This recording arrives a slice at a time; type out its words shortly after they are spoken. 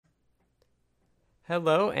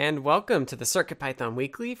Hello and welcome to the CircuitPython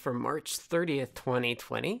Weekly for March 30th,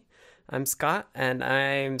 2020. I'm Scott and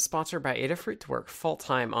I'm sponsored by Adafruit to work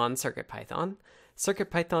full-time on CircuitPython.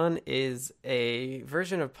 CircuitPython is a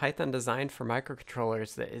version of Python designed for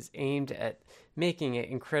microcontrollers that is aimed at making it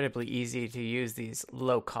incredibly easy to use these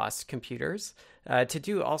low-cost computers to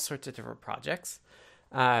do all sorts of different projects.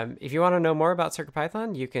 If you want to know more about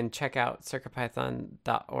CircuitPython, you can check out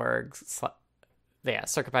circuitpython.org.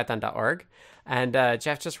 And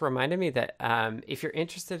Jeff just reminded me that if you're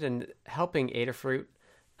interested in helping Adafruit,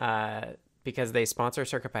 because they sponsor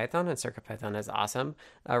CircuitPython and CircuitPython is awesome,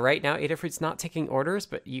 right now Adafruit's not taking orders,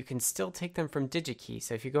 but you can still take them from DigiKey.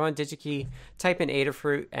 So if you go on DigiKey, type in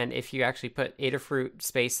Adafruit, and if you actually put Adafruit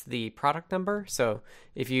space the product number, so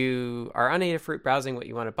if you are on Adafruit browsing what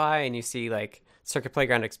you want to buy and you see like Circuit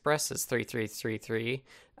Playground Express is 3333,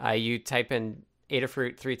 you type in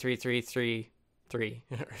Adafruit 3333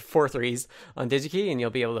 four threes on DigiKey, and you'll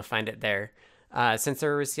be able to find it there. Since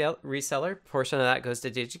they're a reseller, a portion of that goes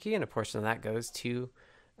to DigiKey, and a portion of that goes to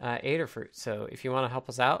Adafruit. So if you want to help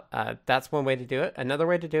us out, that's one way to do it. Another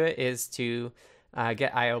way to do it is to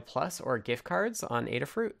get IO Plus or gift cards on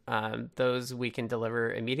Adafruit. Those we can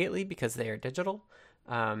deliver immediately because they are digital.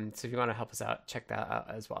 So if you want to help us out, check that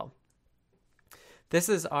out as well. This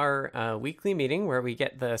is our weekly meeting where we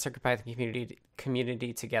get the CircuitPython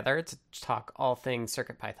community together to talk all things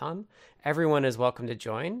CircuitPython. Everyone is welcome to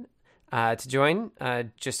join.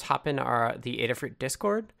 Just hop in the Adafruit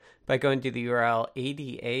Discord by going to the URL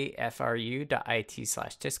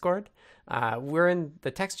adafru.it/discord. We're in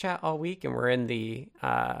the text chat all week, and we're in the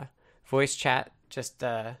voice chat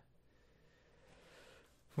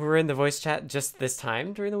we're in the voice chat just this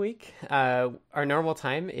time during the week. Our normal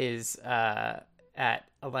time is at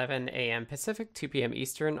 11 a.m. Pacific, 2 p.m.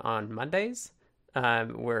 Eastern on Mondays.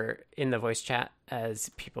 We're in the voice chat, as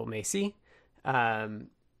people may see. And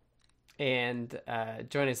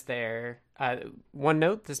join us there. One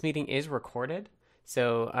note, this meeting is recorded.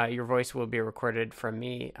 So your voice will be recorded from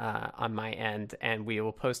me on my end, and we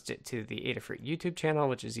will post it to the Adafruit YouTube channel,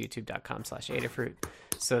 which is youtube.com/Adafruit,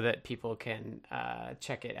 so that people can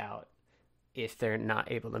check it out if they're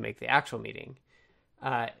not able to make the actual meeting.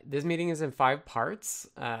 This meeting is in 5 parts.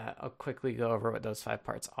 I'll quickly go over what those 5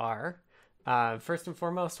 parts are. First and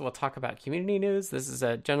foremost, we'll talk about community news. This is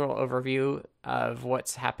a general overview of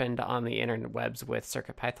what's happened on the interwebs with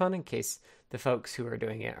CircuitPython in case the folks who are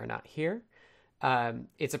doing it are not here.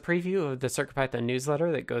 It's a preview of the CircuitPython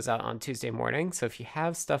newsletter that goes out on Tuesday morning. So if you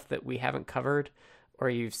have stuff that we haven't covered, or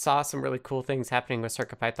you saw some really cool things happening with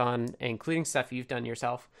CircuitPython, including stuff you've done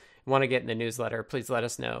yourself, and want to get in the newsletter, please let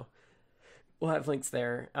us know. We'll have links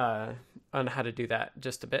there on how to do that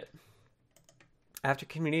just a bit. After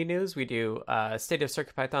community news, we do State of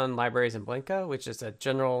CircuitPython Libraries in Blinka, which is a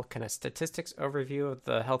general kind of statistics overview of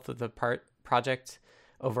the health of the project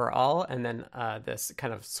overall, and then this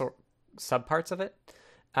kind of subparts of it.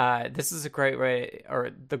 This is a great way,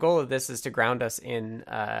 or the goal of this is to ground us in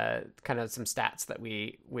kind of some stats that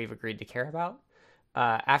we've agreed to care about.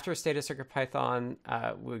 After State of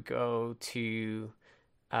CircuitPython, we go to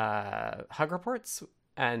Hug Reports.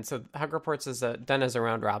 And so Hug Reports is done as a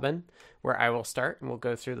round robin where I will start and we'll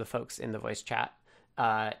go through the folks in the voice chat,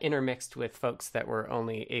 intermixed with folks that were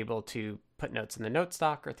only able to put notes in the note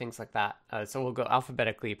stock or things like that. So we'll go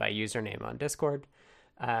alphabetically by username on Discord.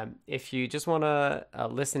 If you just want to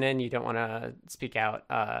listen in, you don't want to speak out,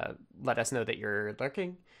 let us know that you're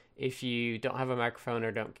lurking. If you don't have a microphone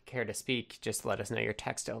or don't care to speak, just let us know you're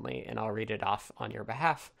text only and I'll read it off on your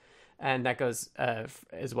behalf. And that goes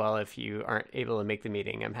as well if you aren't able to make the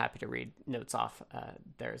meeting. I'm happy to read notes off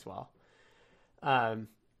there as well.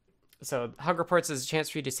 So Hug Reports is a chance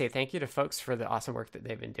for you to say thank you to folks for the awesome work that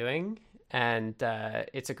they've been doing. And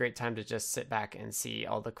it's a great time to just sit back and see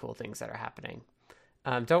all the cool things that are happening.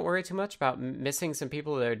 Don't worry too much about missing some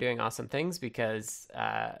people that are doing awesome things because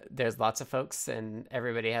there's lots of folks and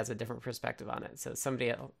everybody has a different perspective on it. So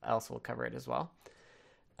somebody else will cover it as well.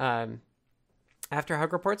 After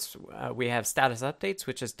Hug Reports, we have status updates,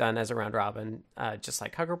 which is done as a round robin, just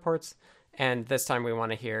like Hug Reports. And this time we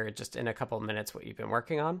want to hear just in a couple of minutes what you've been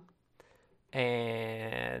working on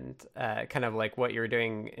and kind of like what you're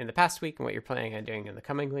doing in the past week and what you're planning on doing in the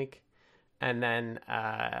coming week. And then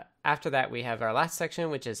after that, we have our last section,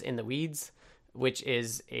 which is In the Weeds, which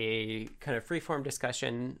is a kind of free-form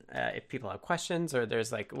discussion. If people have questions or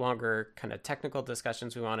there's like longer kind of technical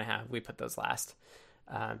discussions we want to have, we put those last.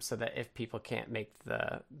 So that if people can't make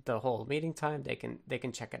the whole meeting time, they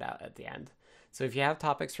can check it out at the end. So if you have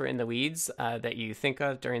topics for In the Weeds that you think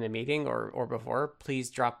of during the meeting or before, please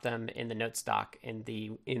drop them in the notes doc in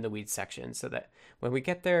the Weeds section, so that when we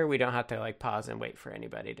get there, we don't have to like pause and wait for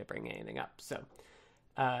anybody to bring anything up. So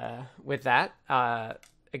with that,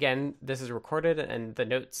 again, this is recorded, and the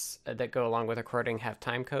notes that go along with recording have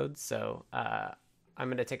time codes. So I'm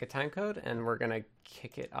going to take a time code, and we're going to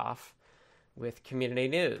kick it off with community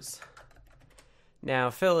news. Now,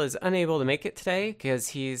 Phil is unable to make it today because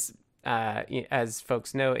he's, as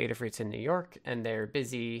folks know, Adafruit's in New York, and they're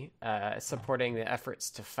busy supporting the efforts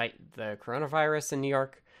to fight the coronavirus in New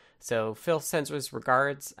York. So Phil sends his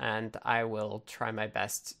regards, and I will try my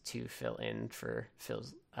best to fill in for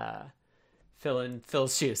Phil's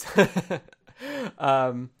shoes.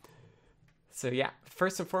 So yeah,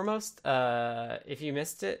 first and foremost, if you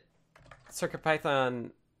missed it,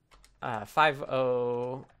 CircuitPython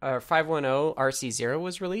 5.10 RC0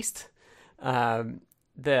 was released.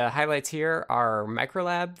 The highlights here are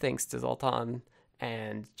Microlab, thanks to Zoltan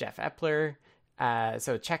and Jeff Epler.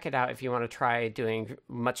 So check it out if you want to try doing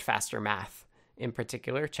much faster math. In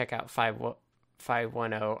particular, check out 5.10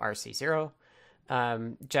 RC0.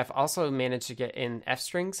 Jeff also managed to get in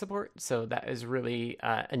F-string support, so that is really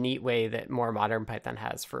a neat way that more modern Python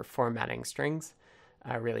has for formatting strings.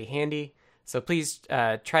 Really handy. So please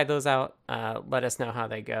try those out. Let us know how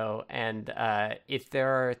they go. And if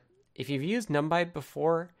you've used NumPy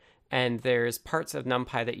before and there's parts of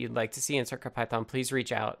NumPy that you'd like to see in CircuitPython, please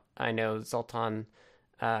reach out. I know Zoltan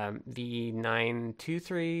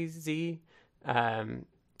V923Z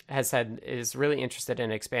has said is really interested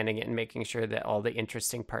in expanding it and making sure that all the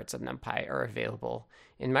interesting parts of NumPy are available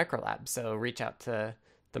in Microlab. So reach out to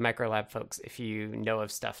the Microlab folks if you know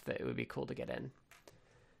of stuff that it would be cool to get in.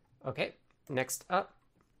 Okay, next up,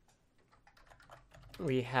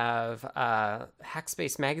 we have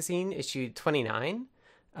Hackspace Magazine, issue 29.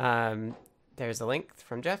 There's a link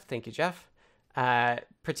from Jeff. Thank you, Jeff.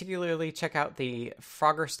 Particularly check out the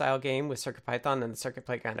Frogger style game with CircuitPython and the Circuit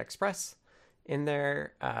Playground Express in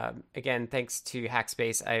there. Again, thanks to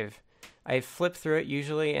Hackspace, I've flipped through it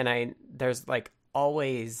usually, and there's like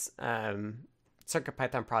always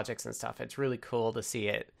CircuitPython projects and stuff. It's really cool to see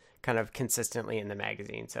it kind of consistently in the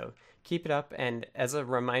magazine. So keep it up. And as a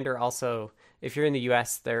reminder, also, if you're in the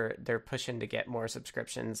US, they're pushing to get more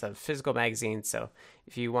subscriptions of physical magazines. So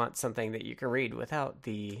if you want something that you can read without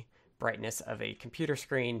the brightness of a computer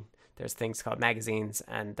screen, there's things called magazines,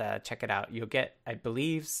 and check it out. You'll get, I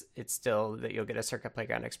believe it's still that you'll get a Circuit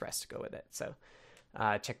Playground Express to go with it. So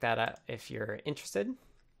check that out if you're interested.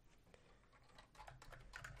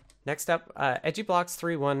 Next up, EduBlocks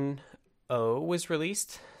 3.1.0 was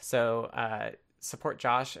released. So support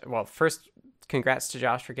Josh. Well, first, congrats to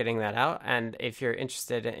Josh for getting that out. And if you're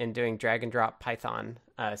interested in doing drag and drop Python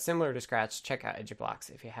similar to Scratch, check out EduBlocks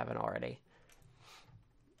if you haven't already.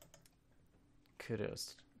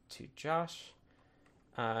 Kudos to Josh.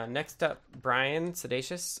 Next up, Brian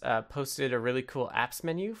Sedacious posted a really cool apps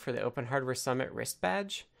menu for the Open Hardware Summit wrist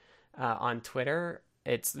badge on Twitter.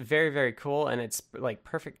 It's very, very cool, and it's like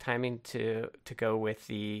perfect timing to go with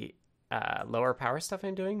the lower power stuff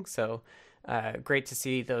I'm doing. So great to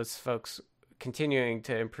see those folks continuing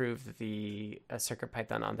to improve the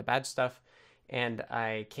CircuitPython on the badge stuff, and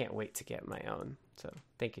I can't wait to get my own. So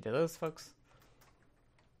thank you to those folks.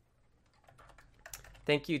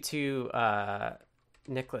 Thank you to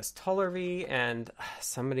Nicholas Tollervy and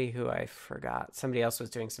somebody who I forgot. Somebody else was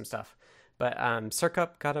doing some stuff. But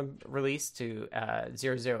Circup got a release to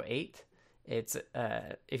 008. It's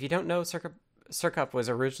if you don't know, Circup was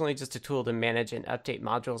originally just a tool to manage and update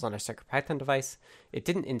modules on a CircuitPython device. It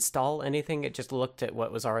didn't install anything. It just looked at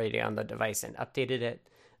what was already on the device and updated it.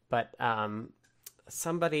 But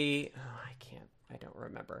somebody, I don't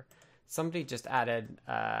remember. Somebody just added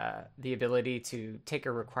the ability to take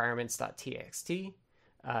a requirements.txt.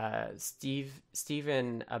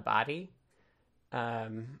 Stephen Abadi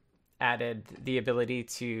added the ability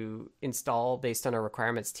to install based on a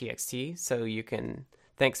requirements.txt. So you can,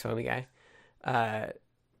 thanks, Foamy Guy.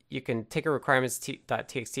 You can take a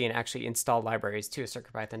requirements.txt and actually install libraries to a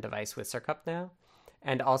CircuitPython device with Circup now.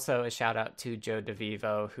 And also a shout out to Joe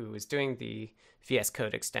DeVivo, who is doing the VS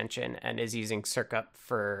Code extension and is using Circup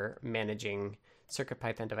for managing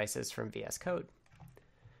CircuitPython devices from VS Code.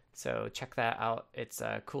 So check that out. It's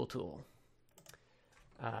a cool tool.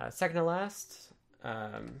 Second to last,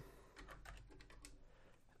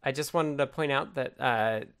 I just wanted to point out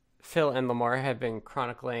that Phil and Lamar have been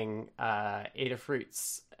chronicling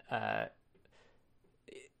Adafruit's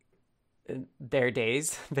their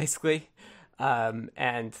days, basically.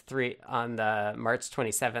 And three on the March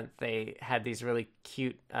 27th, they had these really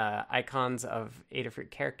cute icons of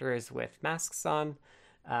Adafruit characters with masks on.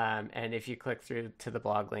 And if you click through to the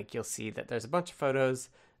blog link, you'll see that there's a bunch of photos.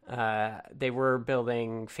 They were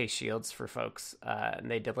building face shields for folks,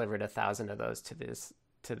 and they delivered 1,000 of those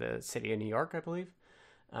to the city of New York, I believe.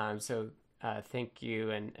 So thank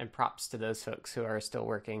you and props to those folks who are still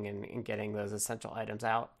working and getting those essential items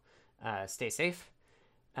out. Stay safe.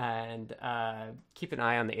 And keep an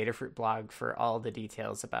eye on the Adafruit blog for all the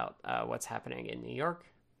details about what's happening in New York.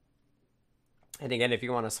 And again, if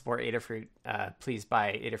you want to support Adafruit, please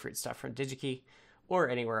buy Adafruit stuff from DigiKey or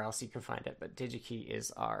anywhere else you can find it. But DigiKey is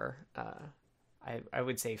our, I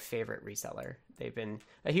would say, favorite reseller. They've been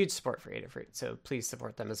a huge support for Adafruit, so please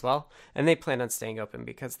support them as well. And they plan on staying open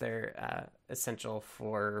because they're essential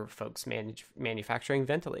for folks manufacturing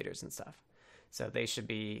ventilators and stuff. So they should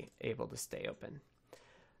be able to stay open.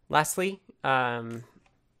 Lastly, time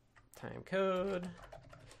code.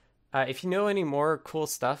 If you know any more cool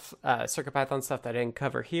stuff, CircuitPython stuff that I didn't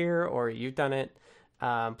cover here, or you've done it,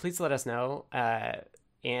 please let us know.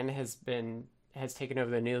 Anne has taken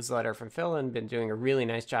over the newsletter from Phil and been doing a really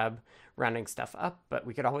nice job rounding stuff up, but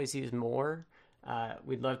we could always use more.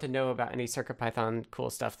 We'd love to know about any CircuitPython cool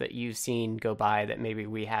stuff that you've seen go by that maybe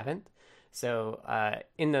we haven't. So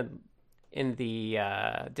in the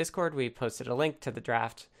Discord, we posted a link to the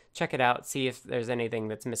draft. Check it out, see if there's anything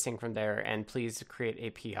that's missing from there, and please create a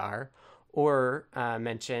PR or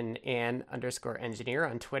mention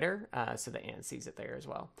Ann_engineer on Twitter so that Ann sees it there as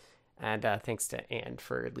well. And thanks to Ann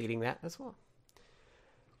for leading that as well.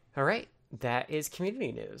 All right, that is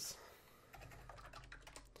community news.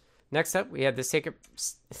 Next up, we have the state of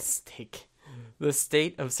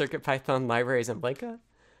CircuitPython libraries in Blinka.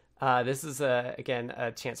 This is, again,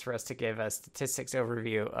 a chance for us to give a statistics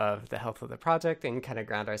overview of the health of the project and kind of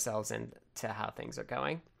ground ourselves into how things are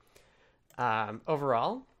going.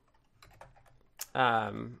 Overall,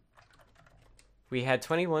 we had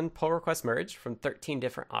 21 pull requests merged from 13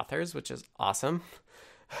 different authors, which is awesome.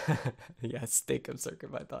 Yes, stake of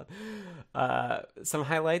CircuitPython. Some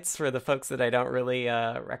highlights for the folks that I don't really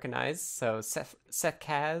recognize. So Seth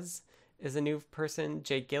Kaz is a new person.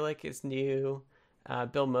 Jay Gillick is new.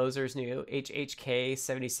 Bill Moser's new. HHK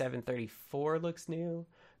 7734 looks new.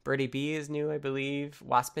 Birdie B is new, I believe.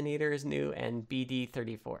 Waspinator is new, and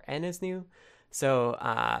BD34N is new. So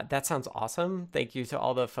that sounds awesome. Thank you to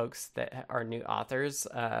all the folks that are new authors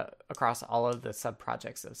across all of the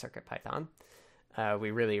sub-projects of CircuitPython.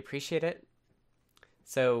 We really appreciate it.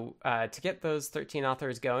 So to get those 13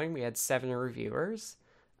 authors going, we had 7 reviewers.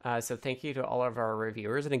 So thank you to all of our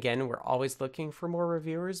reviewers. And again, we're always looking for more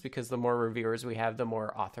reviewers because the more reviewers we have, the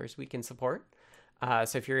more authors we can support.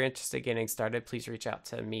 So if you're interested in getting started, please reach out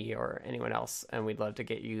to me or anyone else, and we'd love to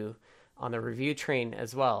get you on the review train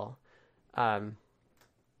as well. So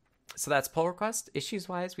that's pull request.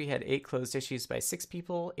 Issues-wise, we had 8 closed issues by 6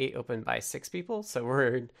 people, 8 open by 6 people. So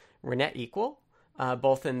we're net equal,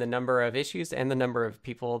 both in the number of issues and the number of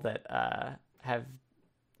people that have,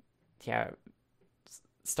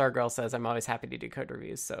 Stargirl says, I'm always happy to do code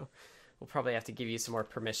reviews, so we'll probably have to give you some more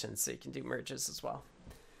permissions so you can do merges as well.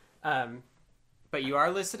 But you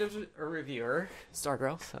are listed as a reviewer,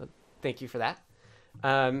 Stargirl, so thank you for that.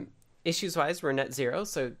 Issues-wise, we're net 0,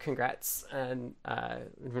 so congrats, and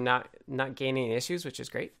we're not gaining issues, which is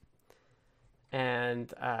great.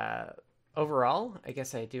 And overall, I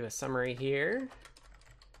guess I do a summary here.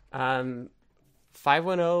 510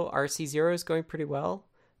 RC0 is going pretty well,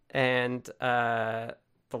 and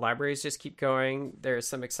the libraries just keep going. There's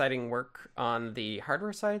some exciting work on the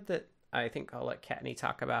hardware side that I think I'll let Kattni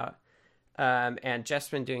talk about. And Jeff's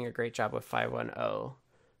been doing a great job with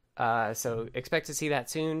 510. So expect to see that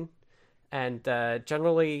soon. And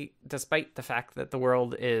generally, despite the fact that the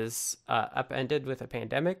world is upended with a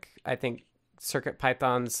pandemic, I think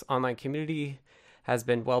CircuitPython's online community has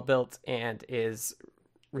been well built and is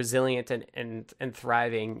resilient and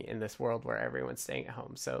thriving in this world where everyone's staying at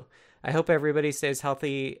home. So I hope everybody stays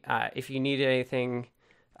healthy. If you need anything,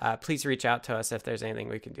 please reach out to us if there's anything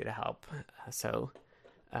we can do to help. So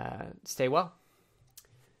stay well.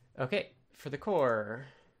 Okay, for the core.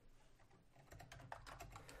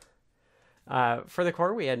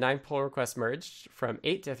 We had 9 pull requests merged from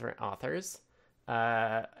 8 different authors.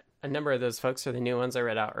 A number of those folks are the new ones I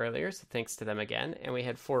read out earlier, so thanks to them again. And we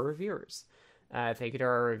had 4 reviewers. Thank you to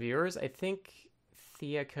our reviewers. I think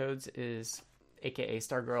Thea Codes is, aka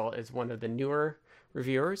Stargirl, is one of the newer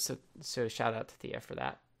reviewers, so shout out to Thea for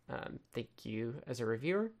that. Thank you as a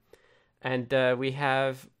reviewer. And we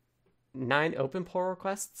have 9 open pull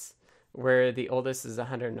requests, where the oldest is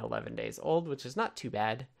 111 days old, which is not too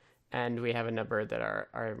bad. and we have a number that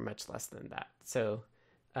are much less than that. So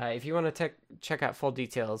if you want to check out full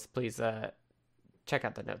details, please check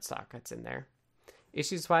out the note stock that's in there.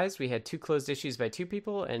 Issues wise, we had 2 closed issues by 2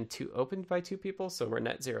 people and 2 opened by 2 people, so we're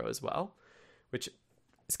net 0 as well, which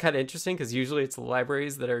is kind of interesting because usually it's the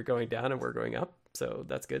libraries that are going down and we're going up, so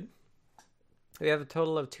that's good. We have a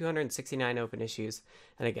total of 269 open issues,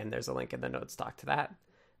 and again, there's a link in the note stock to that.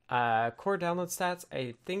 Core download stats,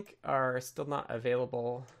 I think, are still not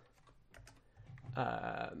available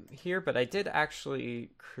here, but I did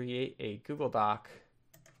actually create a Google Doc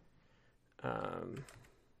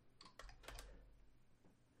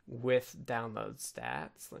with download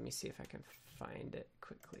stats. Let me see if I can find it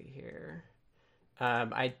quickly here.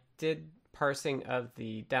 I did parsing of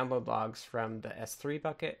the download logs from the S3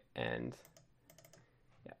 bucket, and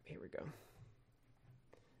yeah, here we go.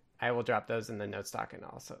 I will drop those in the note stock and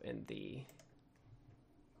also in the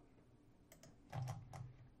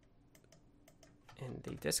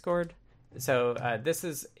Discord. So this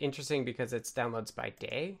is interesting because it's downloads by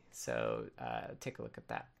day, so take a look at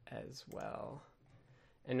that as well.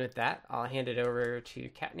 And with that, I'll hand it over to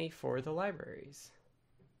Kattni for the libraries.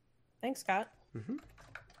 Thanks, Scott. Mm-hmm.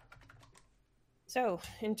 So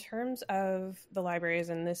in terms of the libraries,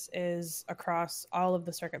 and this is across all of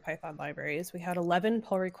the CircuitPython libraries, we had 11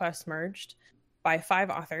 pull requests merged by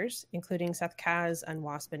 5 authors, including Seth Kaz and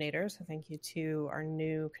Waspinator. So thank you to our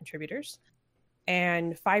new contributors.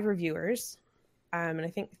 And 5 reviewers. And I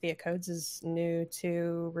think Thea Codes is new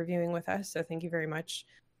to reviewing with us. So thank you very much,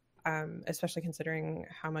 especially considering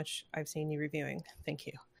how much I've seen you reviewing. Thank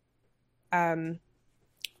you.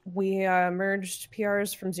 We merged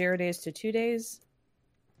PRs from 0 days to 2 days.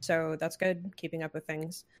 So that's good, keeping up with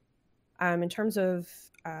things. In terms of,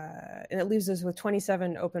 and it leaves us with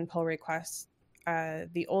 27 open pull requests,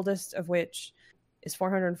 the oldest of which is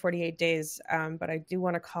 448 days. But I do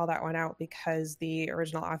want to call that one out because the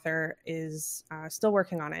original author is still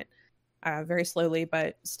working on it very slowly,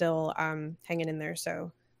 but still hanging in there.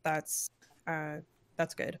 So that's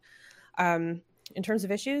good. In terms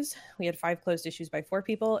of issues, we had 5 closed issues by 4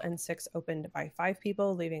 people and 6 opened by 5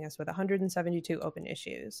 people, leaving us with 172 open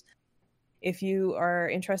issues. If you are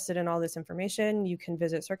interested in all this information, you can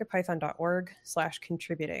visit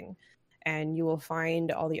circuitpython.org/contributing, and you will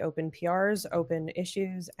find all the open PRs, open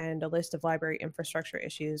issues, and a list of library infrastructure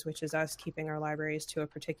issues, which is us keeping our libraries to a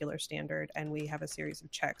particular standard, and we have a series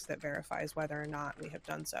of checks that verifies whether or not we have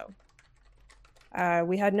done so.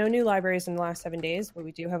 We had no new libraries in the last 7 days, but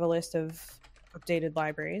we do have a list of updated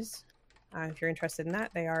libraries. If you're interested in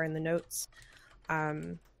that, they are in the notes.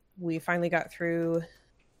 We finally got through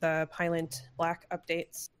the Pylint Black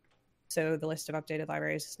updates, so the list of updated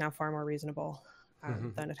libraries is now far more reasonable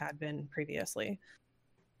than it had been previously.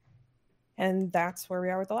 And that's where we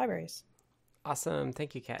are with the libraries. Awesome.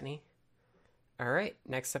 Thank you, Kattni. All right.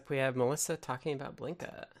 Next up, we have Melissa talking about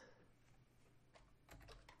Blinka.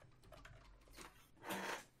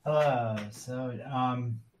 Hello. So,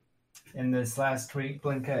 in this last week,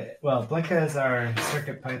 Blinka is our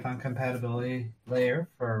CircuitPython compatibility layer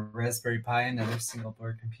for Raspberry Pi and other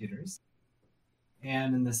single-board computers.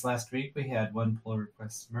 And in this last week, we had 1 pull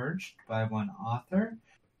request merged by 1 author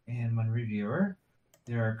and 1 reviewer.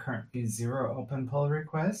 There are currently 0 open pull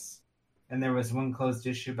requests, and there was 1 closed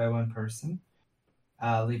issue by 1 person,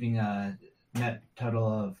 leaving a net total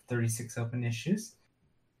of 36 open issues.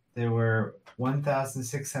 There were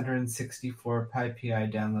 1,664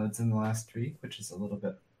 PyPI downloads in the last week, which is a little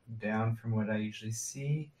bit down from what I usually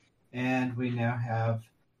see. And we now have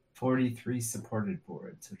 43 supported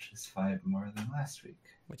boards, which is 5 more than last week.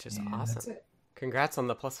 Which is awesome. That's it. Congrats on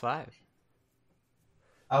the +5.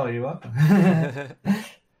 Oh, you're welcome.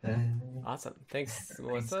 Awesome. Thanks,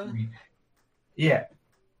 Melissa. Yeah.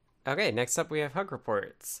 Okay, next up we have Hug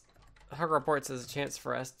Reports. Hug Reports is a chance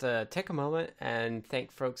for us to take a moment and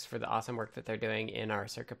thank folks for the awesome work that they're doing in our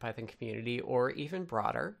CircuitPython community, or even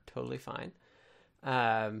broader, totally fine.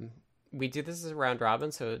 We do this as a round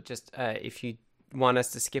robin, so just if you want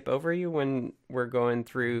us to skip over you when we're going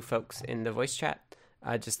through folks in the voice chat,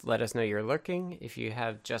 just let us know you're lurking. If you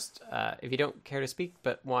have if you don't care to speak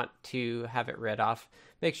but want to have it read off,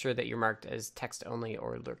 make sure that you're marked as text only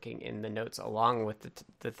or lurking in the notes along with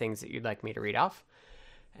the things that you'd like me to read off.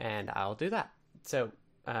 And I'll do that. So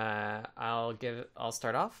I'll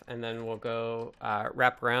start off, and then we'll go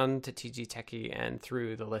wrap around to TG Techie and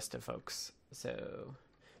through the list of folks. So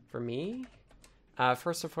for me,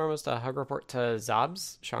 first and foremost, a hug report to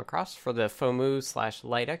Zobs, Sean Cross, for the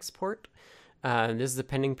FOMU/light export. This is a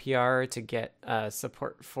pending PR to get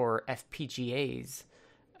support for FPGAs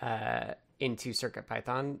into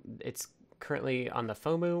CircuitPython. It's currently on the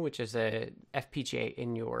FOMU, which is a FPGA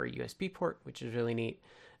in your USB port, which is really neat.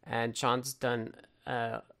 And Sean's done,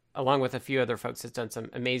 along with a few other folks, has done some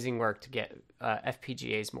amazing work to get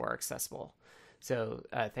FPGAs more accessible. So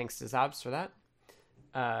thanks to Zobs for that.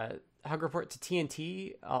 Hug report to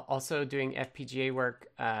TNT, also doing FPGA work,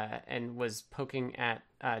 and was poking at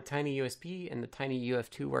Tiny USB and the Tiny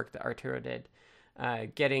UF2 work that Arturo did,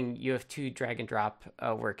 getting UF2 drag and drop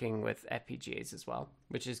working with FPGAs as well,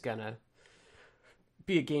 which is gonna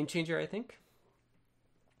be a game changer, I think.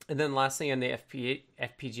 And then lastly, on the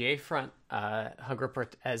FPGA front, hug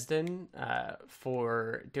report to Esden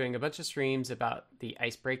for doing a bunch of streams about the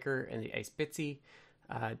Icebreaker and the Ice Bitsy,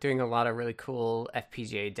 doing a lot of really cool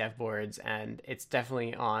FPGA dev boards, and it's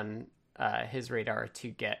definitely on his radar to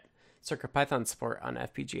get CircuitPython support on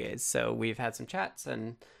FPGAs. So we've had some chats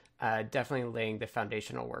and definitely laying the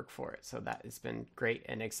foundational work for it. So that has been great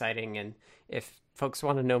and exciting. And if folks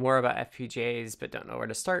want to know more about FPGAs but don't know where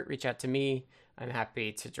to start, reach out to me. I'm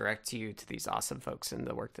happy to direct you to these awesome folks and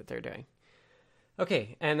the work that they're doing.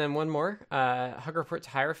 Okay, and then one more, hug report to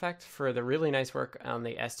Hierophect for the really nice work on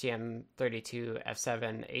the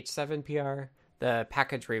STM32F7H7 PR. The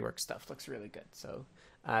package rework stuff looks really good. So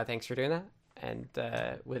thanks for doing that. And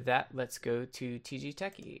with that, let's go to TG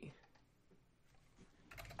Techie.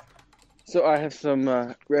 So I have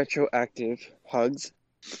some retroactive hugs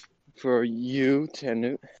for you,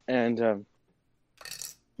 Tanu, and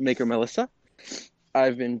Maker Melissa.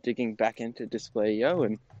 I've been digging back into Display.io,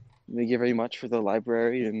 and thank you very much for the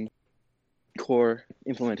library and core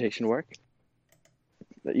implementation work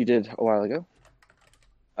that you did a while ago.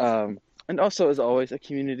 And also, as always, a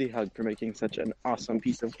community hug for making such an awesome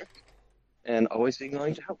piece of work and always being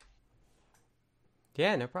willing to help.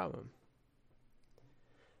 Yeah, no problem.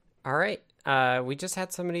 All right. We just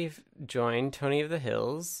had somebody join, Tony of the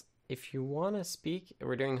Hills. If you want to speak,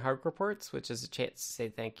 we're doing hug reports, which is a chance to say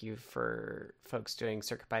thank you for folks doing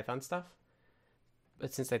CircuitPython stuff.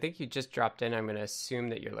 But since I think you just dropped in, I'm going to assume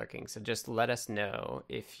that you're lurking. So just let us know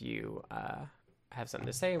if you have something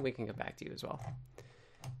to say, and we can come back to you as well.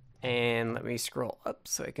 And let me scroll up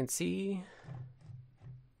so I can see.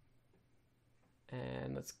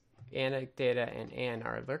 And let's Anecdata and Anne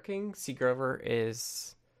are lurking. C. Grover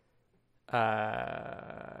is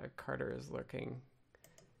Carter is lurking.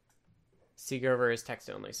 C. Grover is text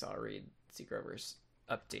only, so I'll read C. Grover's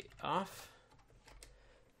update off.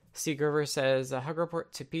 C. Grover says, a hug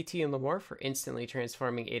report to PT and Limor for instantly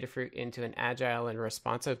transforming Adafruit into an agile and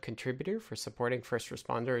responsive contributor for supporting first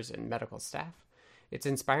responders and medical staff. It's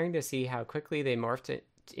inspiring to see how quickly they morphed it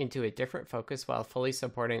into a different focus while fully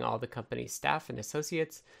supporting all the company's staff and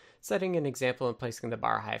associates, setting an example and placing the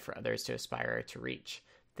bar high for others to aspire to reach.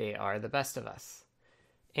 They are the best of us.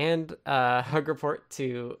 And hug report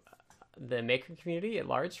to the Maker community at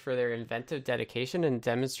large for their inventive dedication in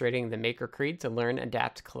demonstrating the Maker Creed to learn,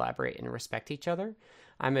 adapt, collaborate, and respect each other.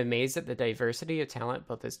 I'm amazed at the diversity of talent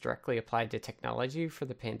both is directly applied to technology for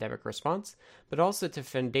the pandemic response, but also to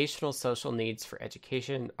foundational social needs for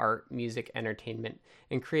education, art, music, entertainment,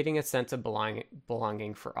 and creating a sense of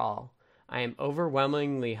belonging for all. I am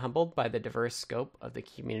overwhelmingly humbled by the diverse scope of the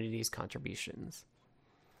community's contributions.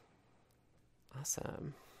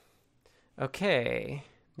 Awesome. Okay.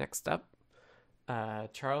 Next up,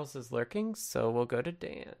 Charles is lurking, so we'll go to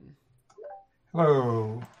Dan.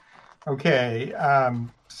 Hello. Okay,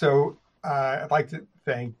 so I'd like to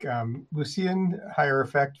thank Lucian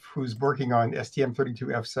Hierophect, who's working on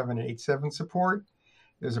STM32F7 and H7 support.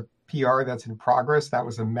 There's a PR that's in progress. That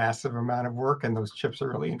was a massive amount of work, and those chips are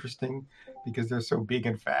really interesting because they're so big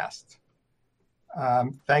and fast.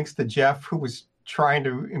 Thanks to Jeff, who was trying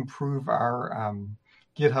to improve our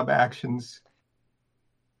GitHub Actions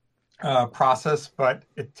process, but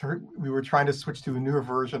we were trying to switch to a newer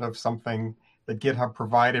version of something that GitHub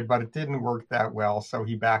provided, but it didn't work that well, so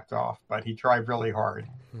he backed off, but he tried really hard.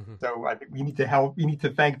 Mm-hmm. So I think we need to help. We need to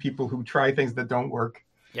thank people who try things that don't work,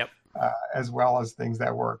 as well as things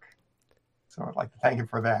that work. So I'd like to thank him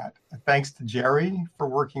for that. Thanks to Jerry for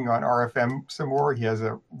working on RFM some more. He has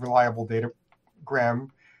a reliable datagram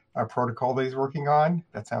protocol that he's working on.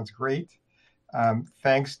 That sounds great.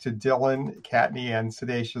 Thanks to Dylan, Katney, and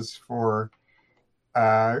Sedacious for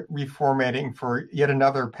reformatting for yet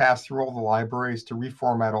another pass-through all the libraries to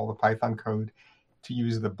reformat all the Python code to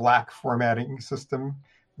use the black formatting system,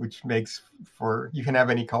 which makes for, you can have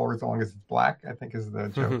any color as long as it's black, I think is the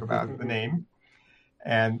joke about the name.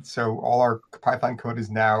 And so all our Python code is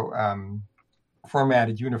now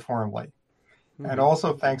formatted uniformly. And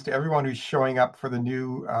also thanks to everyone who's showing up for the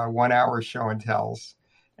new 1 hour show and tells.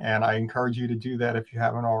 And I encourage you to do that if you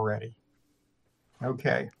haven't already.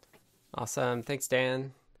 Okay. Awesome. Thanks,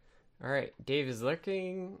 Dan. All right, Dave is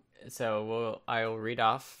lurking, so I'll read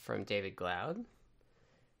off from David Gloud.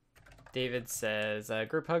 David says,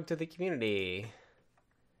 group hug to the community.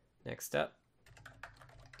 Next up,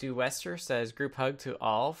 Do Wester says, group hug to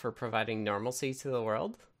all for providing normalcy to the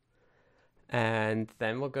world. And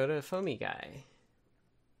then we'll go to Foamy Guy.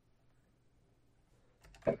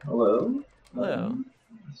 Hello. Hello.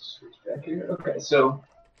 Let's switch back here. Okay, so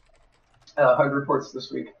hug reports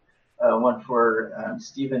this week. One for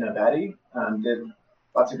Stephen Abadi. Did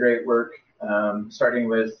lots of great work, starting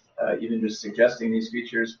with even just suggesting these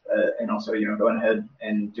features, and also going ahead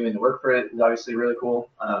and doing the work for it is obviously really cool.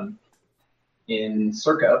 In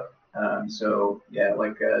CircUp, so yeah,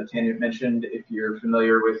 like Tanya mentioned, if you're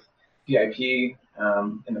familiar with PIP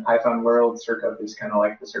in the Python world, CircUp is kind of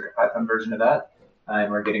like the CircuitPython version of that,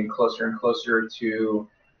 and we're getting closer and closer to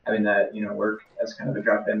having that work as kind of a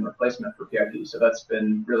drop-in replacement for PIP. So that's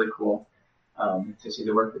been really cool to see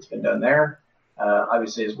the work that's been done there.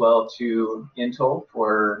 Obviously, as well, to Intel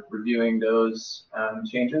for reviewing those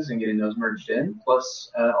changes and getting those merged in,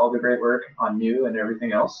 plus all the great work on Mu and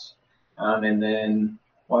everything else. And then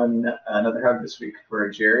another hug this week for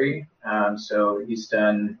Jerry. So he's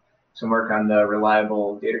done some work on the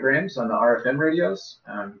reliable datagrams on the RFM radios.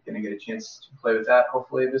 Going to get a chance to play with that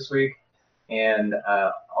hopefully this week. And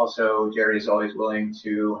also, Jerry is always willing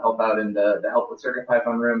to help out in the Help with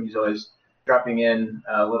CircuitPython room. He's always dropping in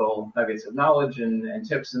little nuggets of knowledge and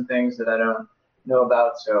tips and things that I don't know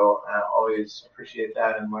about. So I always appreciate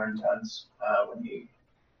that and learn tons when he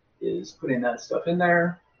is putting that stuff in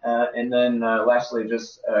there. And then lastly,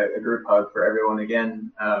 just a group hug for everyone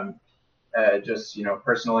again. Just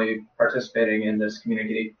personally participating in this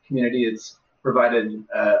community, it's provided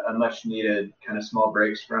a much needed kind of small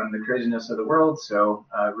breaks from the craziness of the world. So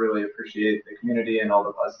I really appreciate the community and all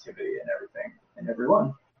the positivity and everything and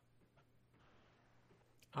everyone.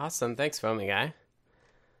 Awesome. Thanks, Foamy Guy.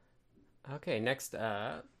 Okay, next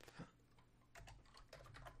up,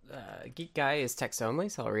 Geek Guy is text only,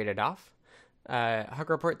 so I'll read it off. Hug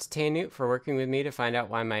report to Tanute for working with me to find out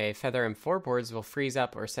why my Feather M4 boards will freeze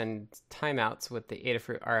up or send timeouts with the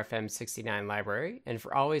Adafruit RFM69 library, and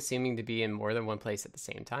for always seeming to be in more than one place at the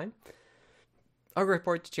same time. Hug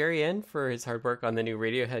report to Jerry N for his hard work on the new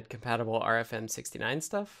Radiohead compatible RFM69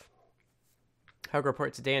 stuff. Hug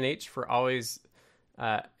report to Dan H for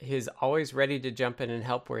his always ready to jump in and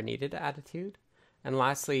help where needed attitude. And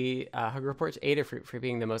lastly, hug report to Adafruit for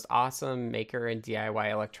being the most awesome maker and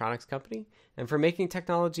DIY electronics company, and for making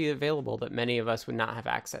technology available that many of us would not have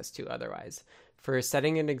access to otherwise, for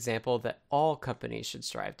setting an example that all companies should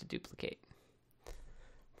strive to duplicate.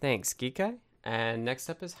 Thanks, Geek Guy. And next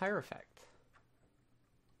up is Hierophect.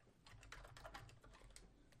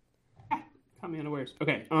 Caught me unawares.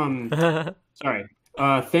 Okay. Sorry.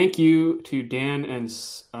 Thank you to Dan and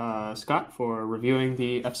Scott for reviewing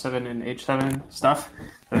the F7 and H7 stuff.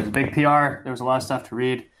 It was a big PR. There was a lot of stuff to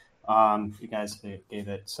read. You guys gave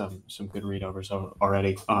it some good readovers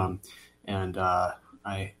already. And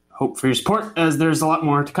I hope for your support as there's a lot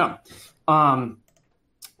more to come.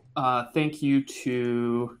 Thank you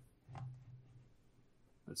to...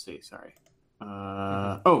 Let's see, sorry.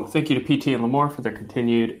 Thank you to PT and Lamore for their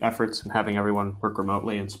continued efforts in having everyone work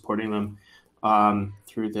remotely and supporting them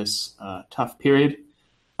through this tough period.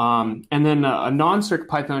 And then a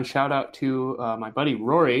non-CircuitPython shout out to my buddy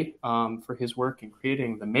Rory for his work in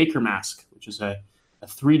creating the Maker Mask, which is a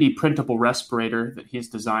 3D printable respirator that he's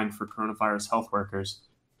designed for coronavirus health workers.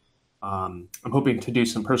 I'm hoping to do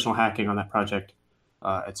some personal hacking on that project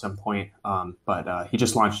at some point, but he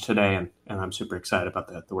just launched today, and I'm super excited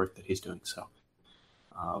about the work that he's doing. So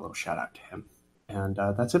a little shout out to him. And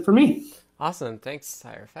that's it for me. Awesome. Thanks,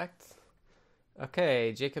 Hierophect.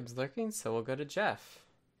 Okay, Jacob's lurking, so we'll go to Jeff.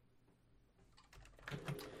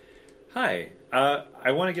 Hi.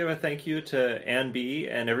 I want to give a thank you to Ann B.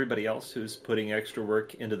 and everybody else who's putting extra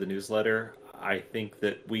work into the newsletter. I think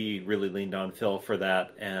that we really leaned on Phil for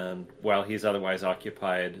that, and while he's otherwise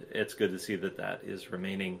occupied, it's good to see that that is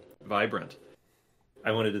remaining vibrant.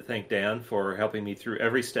 I wanted to thank Dan for helping me through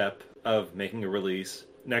every step of making a release.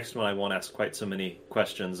 Next one, I won't ask quite so many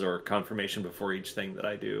questions or confirmation before each thing that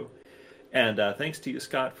I do. And thanks to you,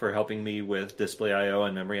 Scott, for helping me with display I/O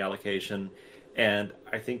and memory allocation. And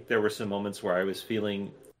I think there were some moments where I was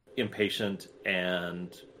feeling impatient,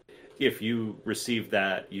 and if you received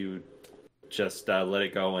that, you just let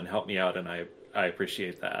it go and help me out, and I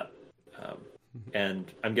appreciate that. And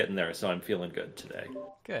I'm getting there, so I'm feeling good today.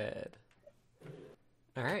 Good.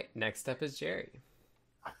 All right, next up is Jerry.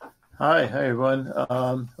 Hi everyone.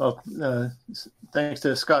 Thanks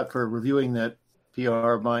to Scott for reviewing that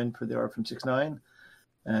PR of mine for the RFM69,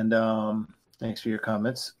 and thanks for your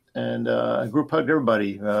comments. and a group hugged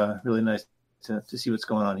everybody. Really nice to see what's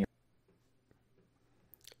going on here.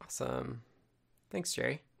 Awesome. Thanks,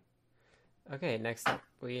 Jerry. Okay, next up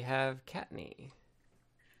we have Kattni.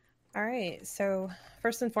 All right. So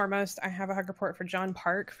first and foremost, I have a hug report for John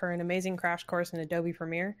Park for an amazing crash course in Adobe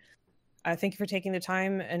Premiere. Thank you for taking the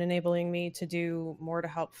time and enabling me to do more to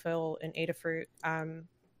help Phil in Adafruit.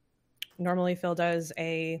 Normally, Phil does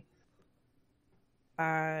a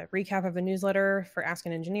recap of the newsletter for Ask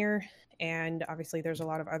an Engineer, and obviously there's a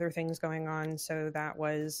lot of other things going on. So that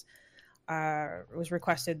was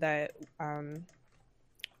requested that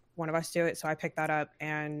one of us do it, so I picked that up,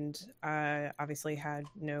 and obviously had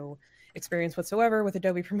no experience whatsoever with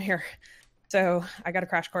Adobe Premiere. So I got a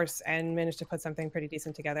crash course and managed to put something pretty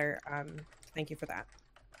decent together. Thank you for that.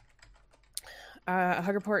 A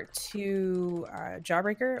hug report to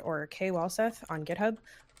Jawbreaker, or Kay Walseth, on GitHub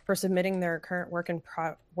for submitting their current work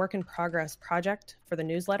in progress project for the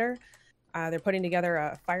newsletter. They're putting together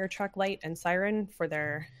a fire truck light and siren for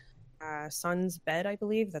their son's bed, I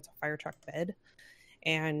believe. That's a fire truck bed.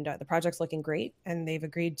 And the project's looking great, and they've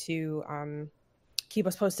agreed to keep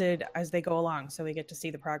us posted as they go along, so we get to see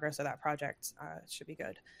the progress of that project. It should be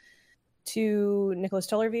good. To Nicholas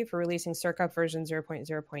Tullervy for releasing CircUp version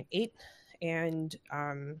 0.0.8, and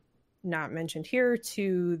not mentioned here,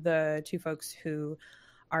 to the two folks who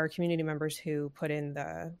are community members who put in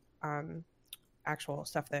the actual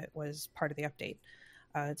stuff that was part of the update.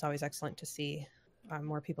 It's always excellent to see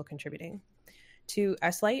more people contributing. To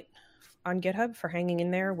SLight on GitHub for hanging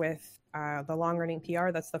in there with the long-running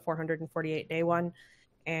PR. That's the 448-day one,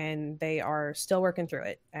 and they are still working through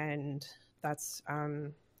it, and that's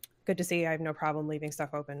good to see. I have no problem leaving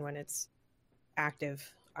stuff open when it's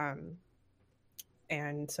active,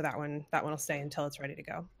 and so that one will stay until it's ready to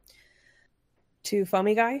go. To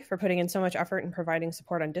Foamy Guy for putting in so much effort and providing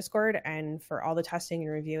support on Discord, and for all the testing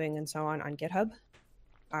and reviewing and so on GitHub.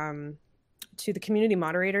 To the community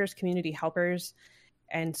moderators, community helpers,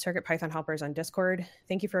 and CircuitPython helpers on Discord,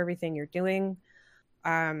 thank you for everything you're doing.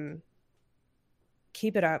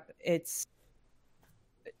 Keep it up. It's,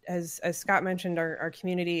 as Scott mentioned, our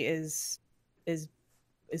community is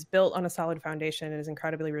built on a solid foundation and is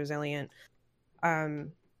incredibly resilient.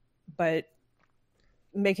 But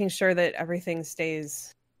making sure that everything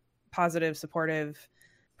stays positive, supportive,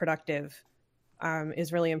 productive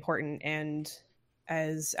is really important. And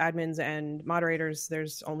as admins and moderators,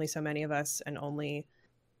 there's only so many of us and only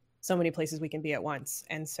so many places we can be at once.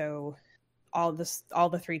 And so all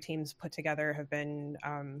the three teams put together have been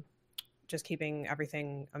just keeping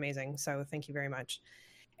everything amazing. So thank you very much.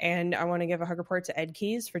 And I want to give a hug report to Ed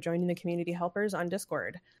Keys for joining the community helpers on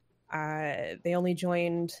Discord. They only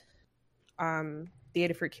joined the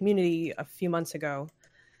Adafruit community a few months ago,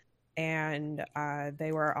 and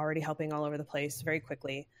they were already helping all over the place very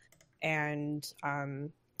quickly. And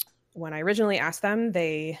when I originally asked them,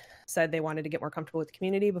 they said they wanted to get more comfortable with the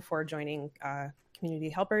community before joining community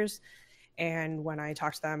helpers. And when I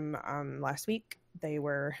talked to them last week, they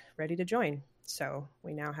were ready to join. So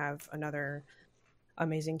we now have another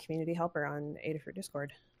amazing community helper on Adafruit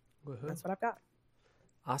Discord. Woohoo. That's what I've got.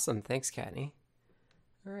 Awesome. Thanks, Kattni.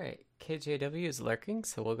 All right. KJW is lurking,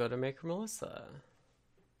 so we'll go to Maker Melissa.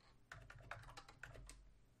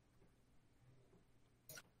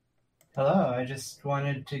 Hello, I just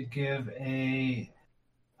wanted to give a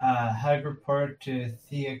hug report to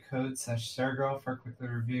Thea Code/Stargirl for quickly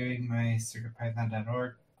reviewing my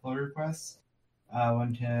CircuitPython.org pull requests.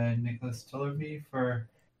 One to Nicholas Tullerby for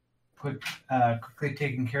quickly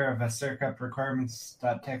taking care of a CircUp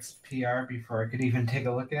requirements.txt PR before I could even take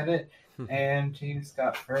a look at it. And to you,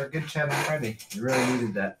 Scott, for a good chat on Friday. You really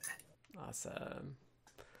needed that. Awesome.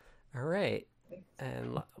 All right.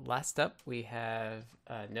 And last up, we have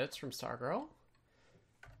notes from Stargirl.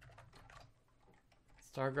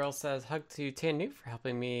 Stargirl says, hug to Tanu for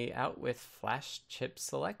helping me out with flash chip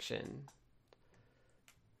selection.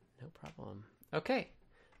 No problem. Okay.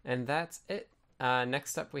 And that's it.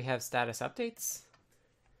 Next up, we have status updates.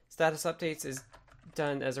 Status updates is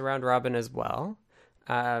done as a round robin as well.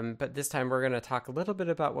 But this time we're going to talk a little bit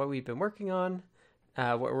about what we've been working on,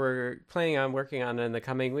 what we're planning on working on in the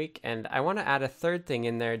coming week. And I want to add a third thing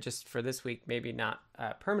in there just for this week, maybe not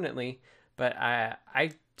permanently, but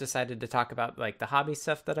I decided to talk about like the hobby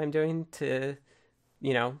stuff that I'm doing to,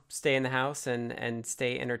 you know, stay in the house and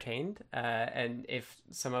stay entertained. And if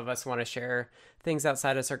some of us want to share things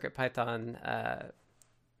outside of CircuitPython,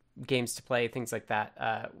 games to play, things like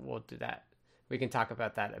that, we'll do that. We can talk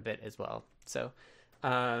about that a bit as well. So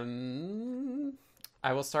I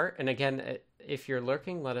will start. And again, if you're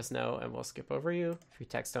lurking, let us know and we'll skip over you. If you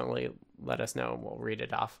text only, let us know and we'll read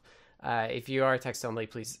it off. If you are text only,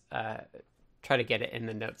 please try to get it in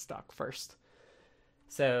the notes doc first.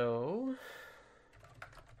 So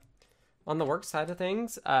on the work side of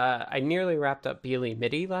things, I nearly wrapped up BLE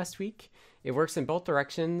MIDI last week. It works in both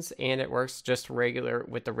directions, and it works just regular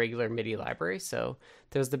with the regular MIDI library. So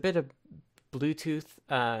there's a bit of Bluetooth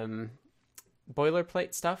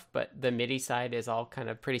boilerplate stuff, but the MIDI side is all kind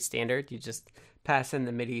of pretty standard. You just pass in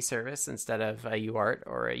the MIDI service instead of a UART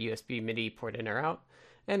or a USB MIDI port in or out,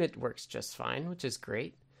 and it works just fine, which is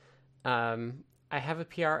great. I have a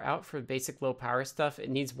PR out for basic low power stuff. It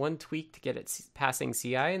needs one tweak to get it passing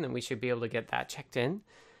CI, and then we should be able to get that checked in.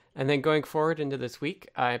 And then going forward into this week,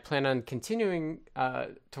 I plan on continuing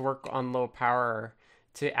to work on low power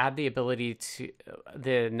to add the ability to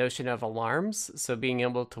the notion of alarms. So being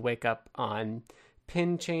able to wake up on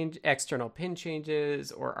external pin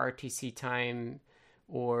changes, or RTC time,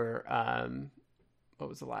 or what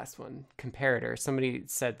was the last one? Comparator. Somebody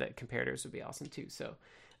said that comparators would be awesome too. So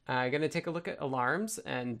I'm going to take a look at alarms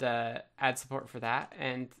and add support for that.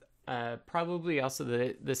 And probably also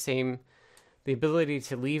the ability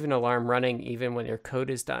to leave an alarm running even when your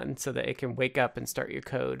code is done, so that it can wake up and start your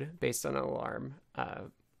code based on an alarm,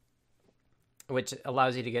 which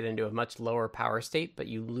allows you to get into a much lower power state, but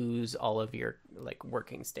you lose all of your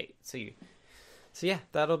working state. So yeah,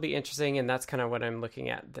 that'll be interesting, and that's kind of what I'm looking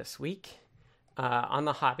at this week. On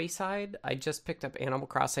the hobby side, I just picked up Animal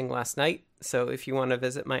Crossing last night, so if you want to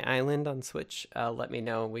visit my island on Switch, let me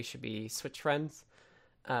know. We should be Switch friends.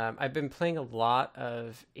 I've been playing a lot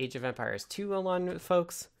of Age of Empires 2 along with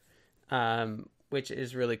folks, which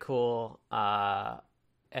is really cool.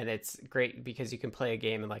 And it's great because you can play a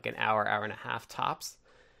game in like an hour and a half tops.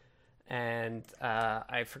 And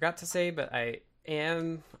I forgot to say, but I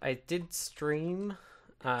did stream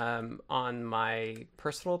on my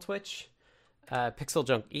personal Twitch, Pixel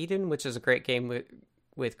Junk Eden, which is a great game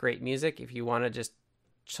with great music. If you want to just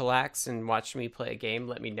chillax and watch me play a game,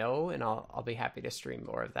 let me know, and I'll be happy to stream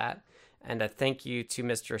more of that. And thank you to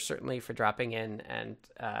Mr. Certainly for dropping in and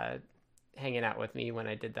hanging out with me when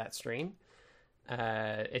I did that stream.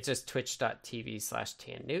 It's just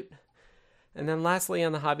twitch.tv/TanNewt. And then lastly,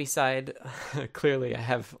 on the hobby side, clearly I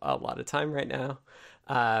have a lot of time right now.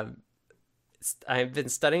 I've been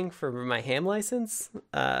studying for my ham license,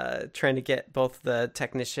 trying to get both the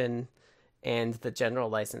technician and the general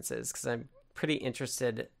licenses, because I'm pretty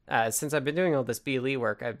interested. Since I've been doing all this BLE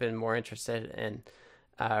work, I've been more interested in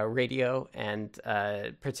radio, and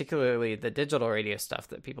particularly the digital radio stuff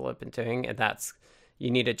that people have been doing, and that's,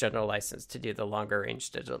 you need a general license to do the longer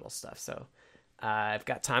range digital stuff. So I've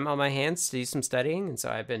got time on my hands to do some studying, and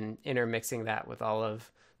so I've been intermixing that with all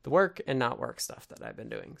of the work and not work stuff that I've been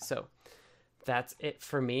doing. So that's it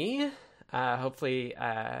for me. Hopefully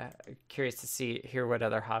curious to hear what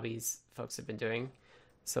other hobbies folks have been doing.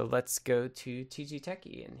 So let's go to TG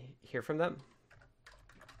Techie and hear from them.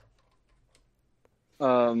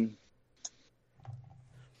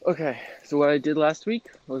 Okay, so what I did last week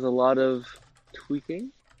was a lot of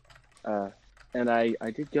tweaking, and I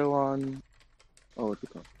did go on, what's it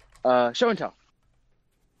called? Show and Tell,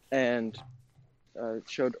 and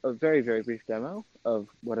showed a very, very brief demo of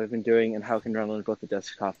what I've been doing and how it can run on both the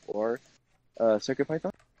desktop or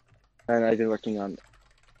CircuitPython. And I've been working on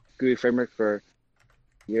GUI framework for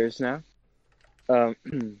years now.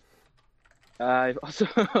 I've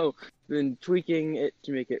also been tweaking it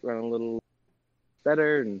to make it run a little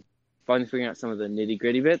better, and finally figuring out some of the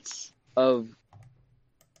nitty-gritty bits of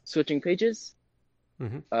switching pages.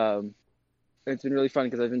 And it's been really fun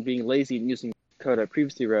because I've been being lazy and using code I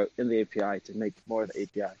previously wrote in the API to make more of the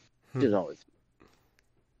API, which is always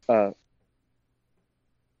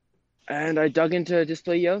and I dug into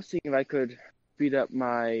Display.io, seeing if I could speed up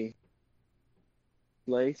my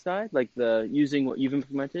display side, like using what you've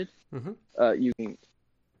implemented, using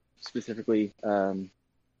specifically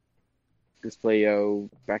Display.io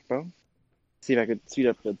backbone. See if I could speed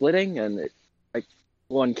up the blitting, and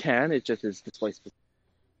one can, it just is display specific.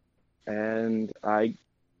 And I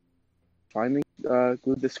finally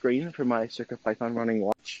glued the screen for my CircuitPython running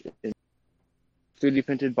watch in 3D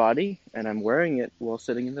printed body, and I'm wearing it while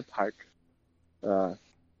sitting in the park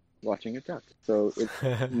watching a duck. So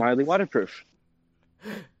it's mildly waterproof.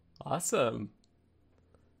 Awesome.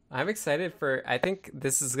 I'm excited I think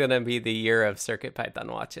this is going to be the year of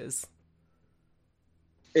CircuitPython watches.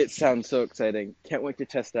 It sounds so exciting. Can't wait to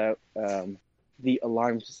test out the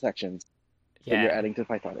alarm sections that you're adding to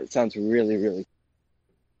Python. It sounds really, really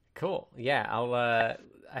cool. Yeah,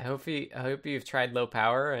 I hope you've tried low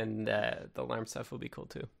power, and the alarm stuff will be cool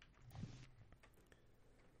too.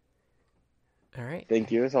 All right.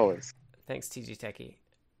 Thank you as always. Thanks, TG Techie.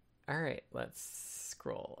 All right, let's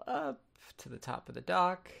scroll up to the top of the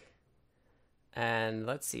dock. And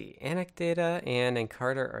let's see, Anecdata and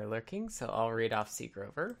Carter are lurking, so I'll read off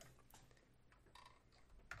Seagrover.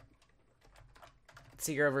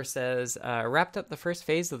 Seagrover says, wrapped up the first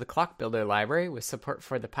phase of the Clock Builder library with support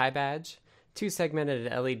for the Pi badge, 2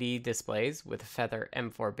 segmented LED displays with a Feather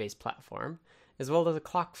M4 based platform, as well as the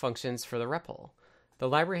clock functions for the REPL. The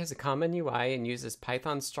library has a common UI and uses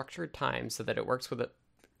Python structured time so that it works with a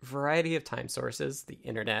variety of time sources, the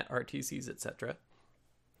internet, RTCs, etc.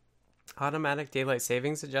 Automatic daylight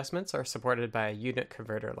savings adjustments are supported by a unit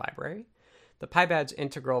converter library. The Pi badge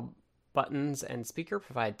integral buttons and speaker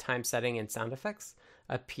provide time setting and sound effects.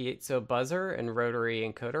 A piezo buzzer and rotary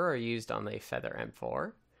encoder are used on the Feather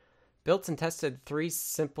M4. Built and tested 3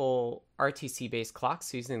 simple RTC-based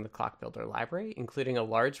clocks using the Clock Builder library, including a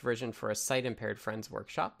large version for a sight-impaired friend's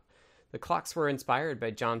workshop. The clocks were inspired by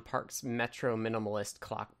John Park's Metro Minimalist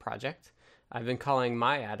Clock project. I've been calling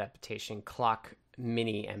my adaptation Clock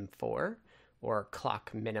Mini M4, or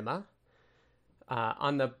Clock Minima.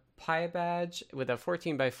 On the Pi badge with a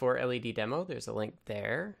 14x4 LED demo, there's a link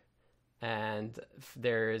there. And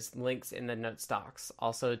there's links in the notes docs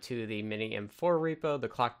also to the Mini M4 repo, the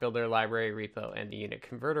Clock Builder library repo, and the Unit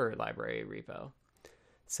Converter library repo.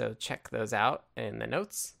 So check those out in the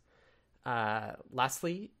notes.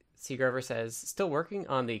 Lastly, Seagrover says, still working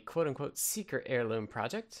on the quote-unquote secret heirloom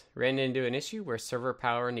project. Ran into an issue where server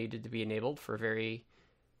power needed to be enabled for very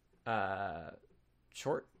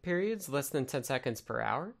short periods, less than 10 seconds per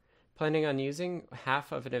hour. Planning on using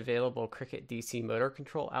half of an available Cricket DC motor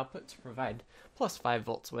control output to provide plus 5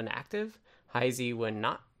 volts when active, high Z when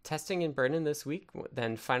not. Testing in Burn-In this week,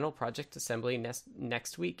 then final project assembly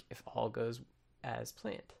next week if all goes as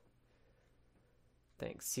planned.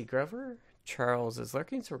 Thanks, Seagrover. Charles is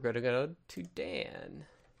lurking, so we're going to go to Dan.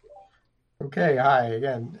 Okay, hi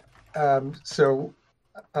again.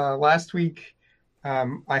 Last week,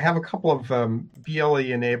 I have a couple of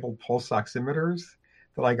BLE-enabled pulse oximeters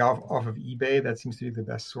that I got off of eBay. That seems to be the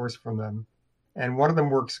best source from them. And one of them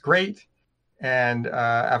works great. And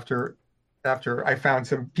after I found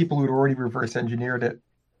some people who'd already reverse engineered it,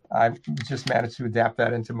 I've just managed to adapt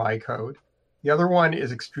that into my code. The other one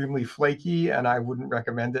is extremely flaky, and I wouldn't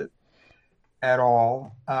recommend it at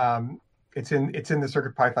all. It's in the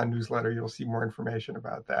CircuitPython newsletter. You'll see more information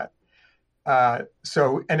about that.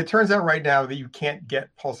 And it turns out right now that you can't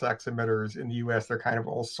get pulse oximeters in the US. They're kind of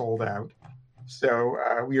all sold out. So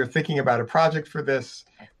we are thinking about a project for this,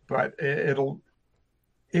 but it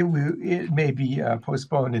may be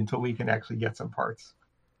postponed until we can actually get some parts.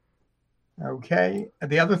 Okay.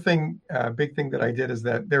 And the other thing, big thing that I did is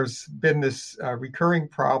that there's been this recurring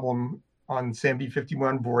problem on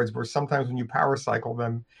SAMD51 boards where sometimes when you power cycle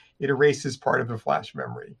them, it erases part of the flash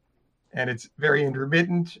memory. And it's very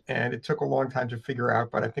intermittent, and it took a long time to figure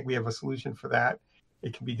out, but I think we have a solution for that.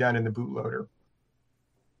 It can be done in the bootloader.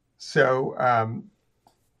 So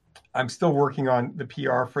I'm still working on the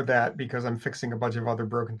PR for that because I'm fixing a bunch of other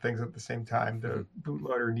broken things at the same time. The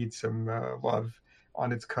bootloader needs some love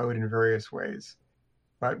on its code in various ways.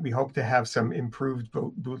 But we hope to have some improved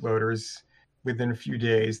bootloaders within a few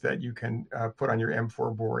days that you can put on your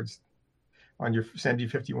M4 boards, on your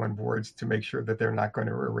SAMD51 boards, to make sure that they're not going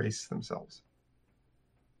to erase themselves.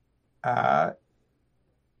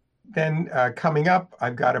 Then coming up,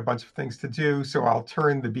 I've got a bunch of things to do. So I'll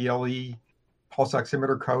turn the BLE pulse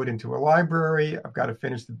oximeter code into a library. I've got to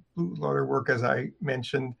finish the bootloader work, as I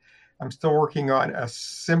mentioned. I'm still working on a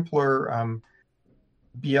simpler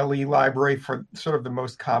BLE library for sort of the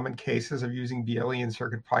most common cases of using BLE in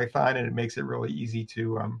CircuitPython, and it makes it really easy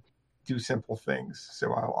to do simple things.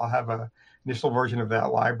 So I'll have an initial version of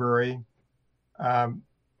that library.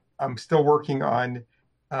 I'm still working on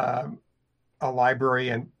a library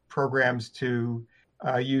and programs to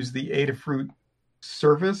use the Adafruit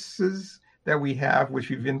services that we have, which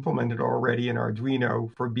we've implemented already in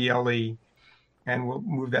Arduino for BLE, and we'll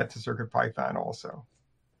move that to CircuitPython also.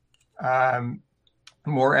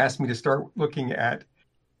 Moore asked me to start looking at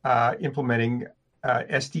implementing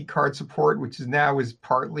SD card support, which is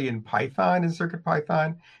partly in Python in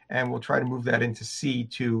CircuitPython, and we'll try to move that into C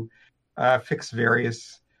to fix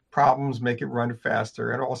various problems, make it run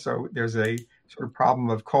faster. And also there's a sort of problem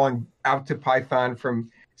of calling out to Python from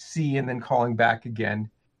C and then calling back again,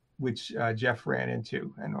 which Jeff ran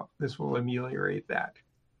into, and this will ameliorate that.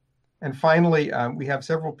 And finally, we have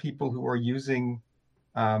several people who are using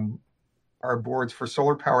our boards for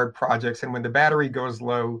solar-powered projects, and when the battery goes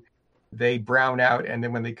low, they brown out, and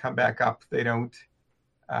then when they come back up, they don't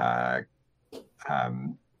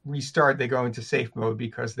restart. They go into safe mode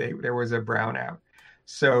because there was a brownout.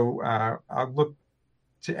 So I'll look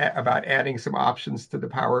about adding some options to the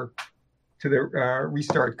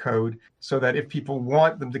restart code, so that if people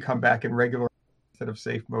want them to come back in regular instead of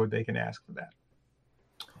safe mode, they can ask for that.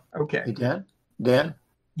 Okay. Hey, Dan?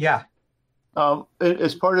 Yeah.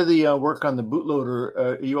 As part of the work on the bootloader,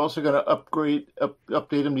 are you also going to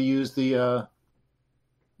update them to use the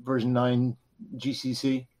version 9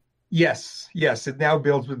 GCC? Yes. It now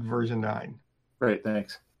builds with version 9. Great,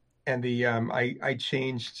 thanks. And the I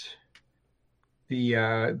changed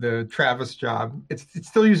the Travis job. It's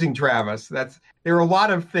still using Travis. There are a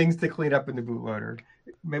lot of things to clean up in the bootloader.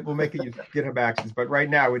 We'll make it use GitHub Actions, but right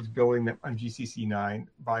now it's building them on GCC 9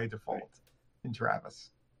 by default in Travis.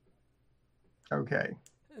 Okay.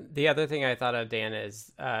 The other thing I thought of, Dan,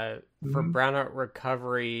 is for brownout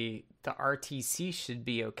recovery, the RTC should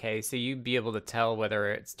be okay. So you'd be able to tell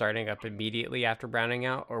whether it's starting up immediately after browning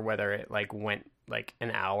out or whether it went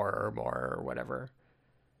an hour or more or whatever.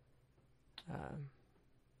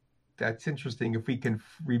 That's interesting. If we can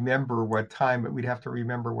remember what time, we'd have to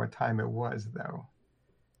remember what time it was, though.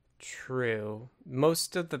 True.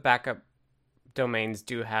 Most of the backup domains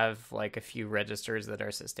do have a few registers that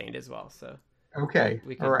are sustained as well. So okay,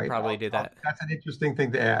 we can all right. probably do that. That's an interesting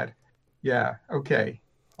thing to add. Yeah. Okay.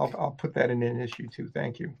 I'll put that in an issue too.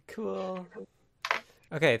 Thank you. Cool.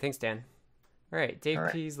 Okay. Thanks, Dan. All right. Dave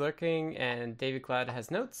P's lurking, and David Glad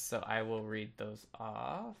has notes, so I will read those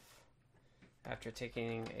off after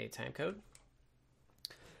taking a time code.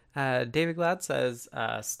 David Glad says,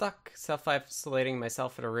 stuck self-isolating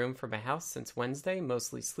myself in a room from my house since Wednesday,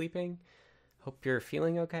 mostly sleeping. Hope you're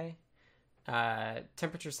feeling okay.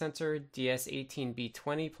 Temperature sensor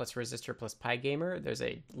DS18B20 plus resistor plus PyGamer. There's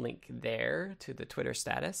a link there to the Twitter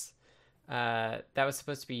status. That was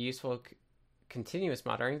supposed to be useful continuous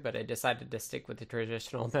monitoring, but I decided to stick with the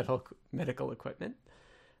traditional medical equipment.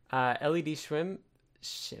 LED Shim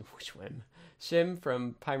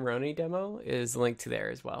from Pimeroni demo is linked to there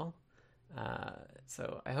as well.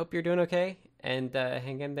 So I hope you're doing okay, and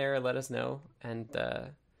hang in there, let us know, and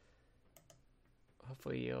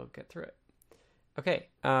hopefully you'll get through it. Okay,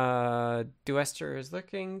 Duester is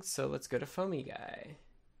looking, so let's go to Foamy Guy.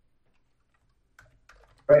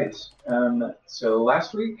 Right. So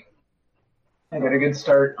last week, I got a good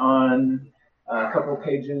start on a couple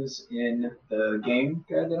pages in the game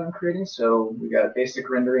guide that I'm creating. So we got basic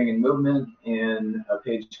rendering and movement, and a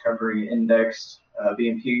page covering indexed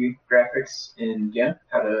BMP graphics in GIMP,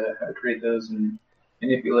 how to create those and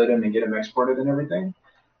manipulate them and get them exported and everything.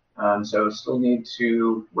 So still need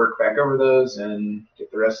to work back over those and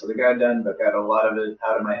get the rest of the guide done, but got a lot of it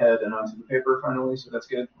out of my head and onto the paper finally, so that's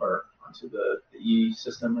good. Or onto the E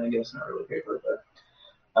system, I guess, not really paper. But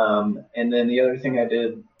and then the other thing I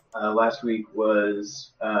did last week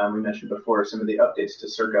was, we mentioned before, some of the updates to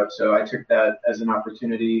CircUp. So I took that as an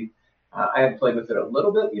opportunity. I had played with it a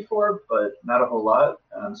little bit before, but not a whole lot.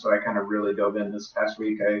 So I kind of really dove in this past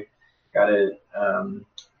week. I got it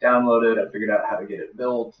downloaded. I figured out how to get it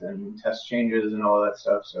built and test changes and all of that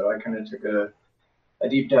stuff. So I kind of took a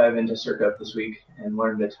deep dive into CircUp this week and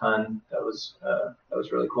learned a ton. That was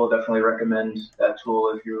really cool. Definitely recommend that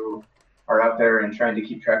tool if you are out there and trying to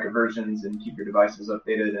keep track of versions and keep your devices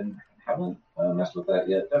updated and haven't messed with that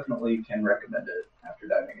yet. Definitely can recommend it after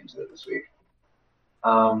diving into it this week.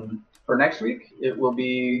 For next week, it will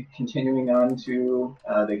be continuing on to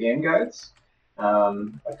the game guides.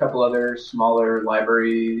 A couple other smaller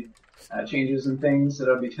library changes and things that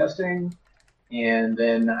I'll be testing. And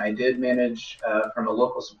then I did manage, from a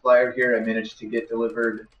local supplier here, I managed to get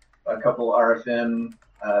delivered a couple RFM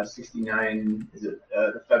 69,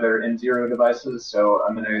 the Feather M0 devices. So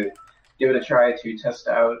I'm going to give it a try to test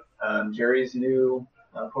out Jerry's new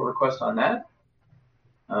pull request on that.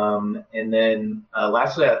 And then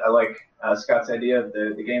lastly, I like Scott's idea of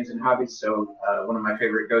the games and hobbies. So one of my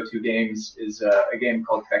favorite go-to games is a game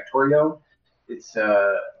called Factorio. It's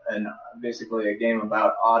basically a game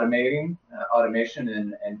about automation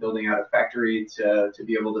and building out a factory to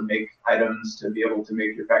be able to make items, to be able to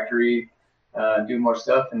make your factory do more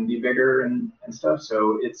stuff and be bigger and stuff.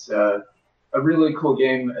 So it's a really cool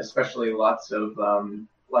game, especially lots of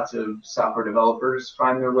software developers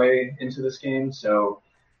find their way into this game. So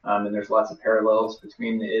and there's lots of parallels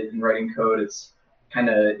between it and writing code. It's kind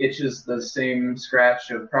of itches the same scratch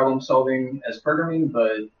of problem solving as programming,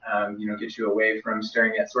 but gets you away from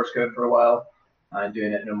staring at source code for a while,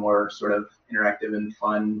 doing it in a more sort of interactive and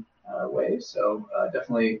fun way. So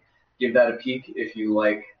definitely give that a peek if you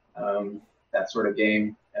like that sort of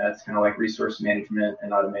game. It's kind of like resource management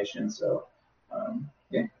and automation. So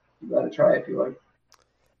yeah, you got to try it if you like.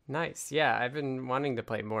 Nice. Yeah, I've been wanting to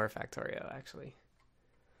play more Factorio, actually.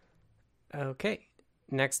 Okay.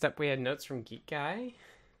 Next up, we had notes from Geek Guy.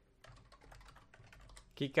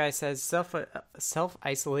 Geek Guy says,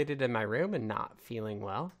 self-isolated in my room and not feeling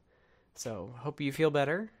well. So, hope you feel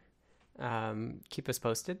better. Keep us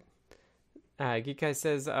posted. Geek Guy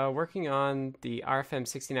says, working on the RFM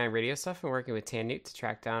 69 radio stuff and working with Tannewt to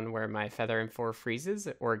track down where my Feather M4 freezes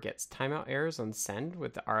or gets timeout errors on send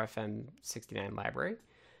with the RFM 69 library.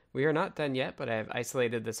 We are not done yet, but I have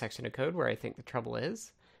isolated the section of code where I think the trouble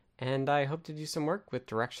is. And I hope to do some work with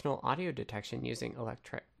directional audio detection using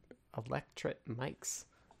electret mics.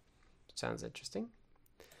 Sounds interesting.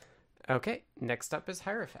 Okay, next up is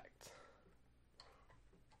Hierophect.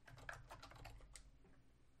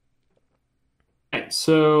 Right,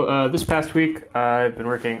 so this past week, I've been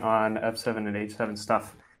working on F7 and H7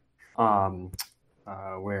 stuff,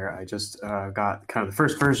 where I just got kind of the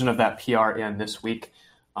first version of that PR in this week,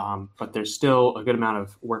 but there's still a good amount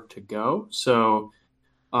of work to go. So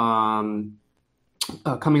coming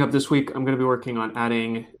up this week, I'm going to be working on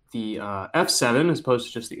adding the F7 as opposed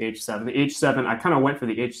to just the H7. The H7, I kind of went for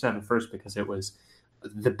the H7 first because it was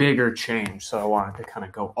the bigger change. So I wanted to kind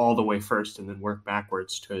of go all the way first and then work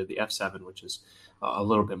backwards to the F7, which is a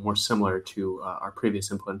little bit more similar to our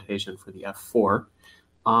previous implementation for the F4.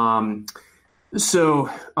 So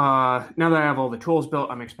now that I have all the tools built,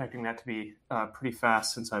 I'm expecting that to be pretty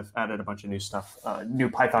fast since I've added a bunch of new stuff, new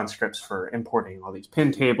Python scripts for importing all these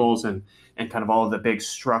pin tables and kind of all of the big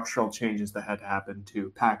structural changes that had to happen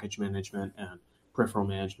to package management and peripheral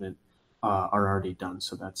management are already done.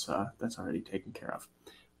 So that's already taken care of.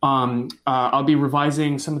 I'll be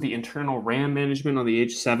revising some of the internal RAM management on the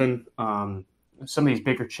H7. Some of these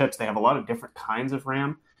bigger chips, they have a lot of different kinds of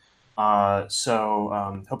RAM.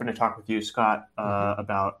 So hoping to talk with you, Scott,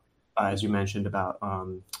 about, as you mentioned, about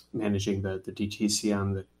managing the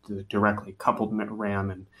DTCM, the directly coupled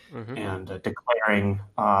RAM, and declaring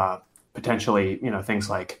potentially, things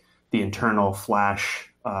like the internal flash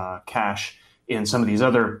cache in some of these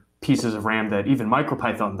other pieces of RAM that even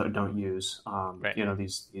MicroPython don't use. Right.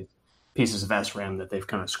 These pieces of SRAM that they've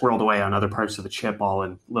kind of squirreled away on other parts of the chip, all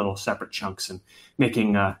in little separate chunks, and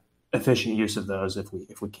making efficient use of those if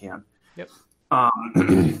we can. Yep.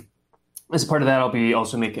 As part of that, I'll be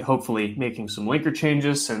also hopefully making some linker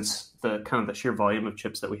changes, since the sheer volume of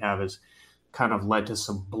chips that we have has kind of led to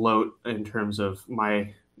some bloat in terms of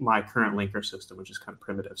my current linker system, which is kind of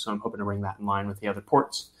primitive. So I'm hoping to bring that in line with the other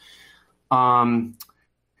ports. And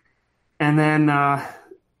then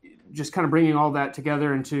just kind of bringing all that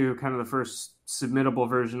together into kind of the first submittable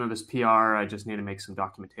version of this PR, I just need to make some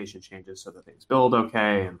documentation changes so that things build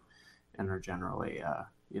okay and are generally,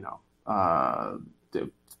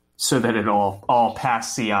 so that it all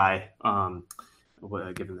pass CI,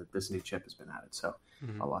 given that this new chip has been added. So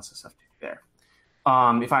lots of stuff to do there.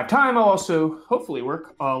 If I have time, I'll also hopefully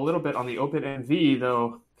work a little bit on the OpenMV,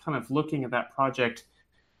 though kind of looking at that project,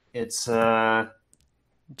 it's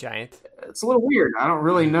giant. It's a little weird. I don't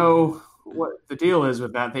really know what the deal is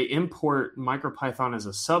with that. They import MicroPython as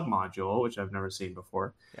a submodule, which I've never seen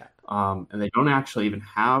before. Yeah. And they don't actually even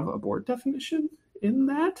have a board definition in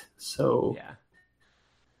that. So yeah,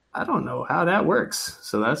 I don't know how that works.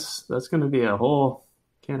 So that's going to be a whole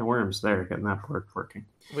can of worms there, getting that board working.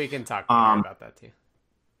 We can talk more about that too.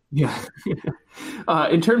 Yeah.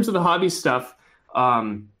 In terms of the hobby stuff,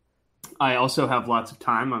 I also have lots of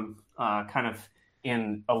time. I'm kind of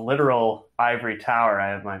in a literal ivory tower. I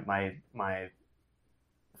have my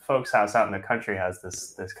folks' house out in the country has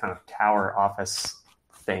this kind of tower office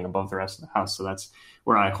thing above the rest of the house. So that's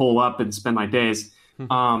where I hole up and spend my days.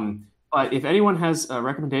 But if anyone has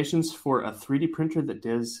recommendations for a 3D printer that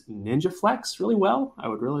does NinjaFlex really well, I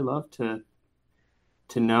would really love to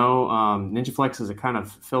know. NinjaFlex is a kind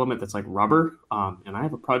of filament that's like rubber. And I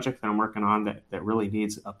have a project that I'm working on that really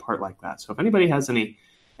needs a part like that. So if anybody has any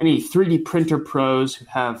 3D printer pros who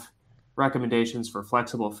have recommendations for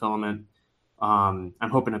flexible filament, I'm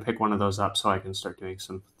hoping to pick one of those up so I can start doing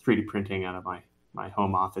some 3D printing out of my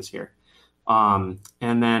home office here. And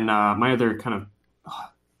then my other kind of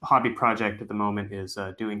hobby project at the moment is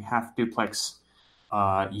doing half duplex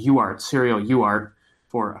UART, serial UART,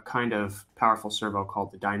 for a kind of powerful servo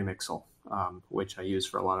called the Dynamixel, which I use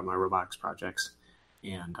for a lot of my robotics projects.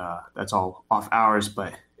 And that's all off hours,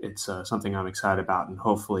 but it's something I'm excited about, and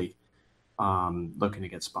hopefully looking to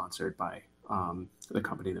get sponsored by the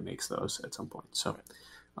company that makes those at some point. So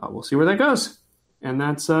we'll see where that goes. And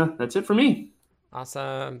that's it for me.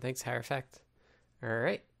 Awesome. Thanks, Hierophect. All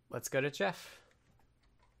right, let's go to Jeff.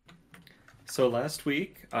 So last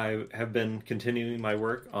week, I have been continuing my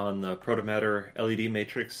work on the Protomatter LED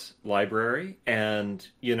Matrix library, and,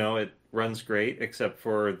 it runs great, except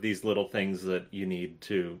for these little things that you need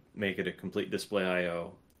to make it a complete display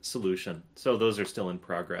I/O solution. So those are still in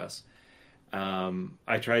progress.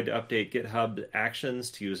 I tried to update GitHub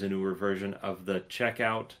Actions to use a newer version of the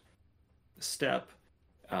checkout step,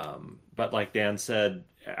 but like Dan said,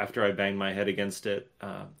 after I banged my head against it,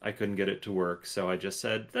 I couldn't get it to work, so I just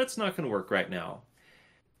said, that's not going to work right now.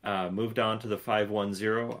 Moved on to the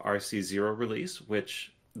 5.10 RC0 release,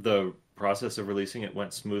 which the process of releasing it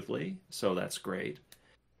went smoothly, so that's great.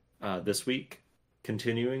 This week,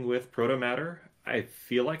 continuing with Protomatter, I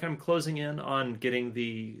feel like I'm closing in on getting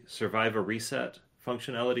the Survive a Reset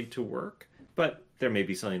functionality to work, but there may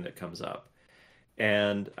be something that comes up.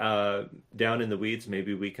 And down in the weeds,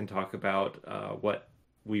 maybe we can talk about what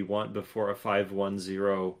we want before a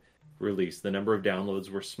 5.10 release. The number of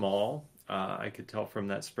downloads were small, I could tell from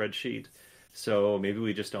that spreadsheet. So maybe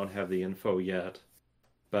we just don't have the info yet,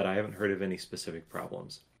 but I haven't heard of any specific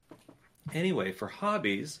problems. Anyway, for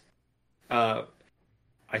hobbies, I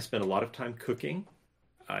spend a lot of time cooking.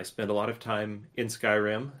 I spend a lot of time in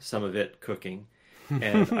Skyrim, some of it cooking.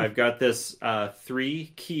 And I've got this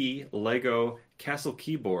 3-key Lego Castle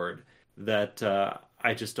keyboard that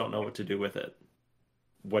I just don't know what to do with it.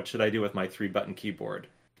 What should I do with my 3-button keyboard?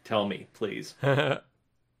 Tell me, please.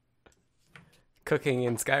 Cooking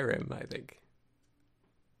in Skyrim, I think.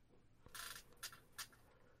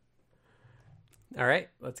 All right,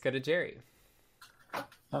 let's go to Jerry.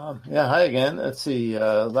 Yeah, hi again. Let's see.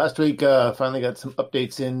 Last week, finally got some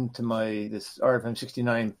updates into this RFM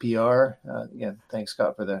 69 PR. Again, thanks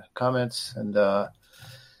Scott for the comments,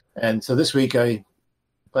 and so this week I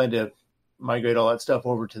plan to migrate all that stuff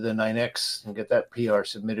over to the 9X and get that PR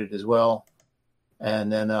submitted as well,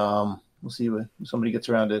 and then we'll see when somebody gets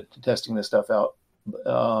around to testing this stuff out.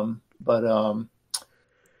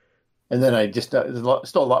 And then I just still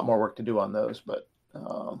a lot more work to do on those, but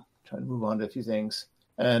trying to move on to a few things.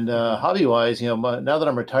 And hobby-wise, now that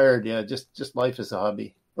I'm retired, just life is a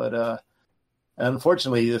hobby. But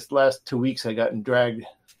unfortunately, this last 2 weeks, I gotten dragged,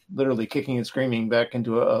 literally kicking and screaming, back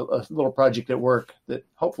into a little project at work that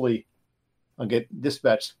hopefully I'll get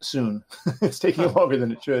dispatched soon. It's taking longer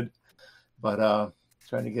than it should, but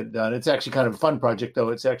trying to get it done. It's actually kind of a fun project, though.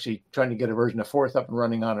 It's actually trying to get a version of 4th up and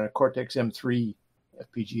running on a Cortex M3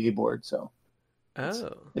 FPGA board. So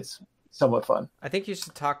it's somewhat fun. I think you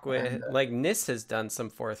should talk with NIS has done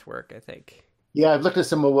some 4th work, I think. Yeah, I've looked at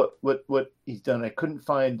some of what he's done. I couldn't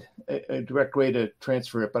find a direct way to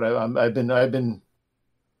transfer it, but I've been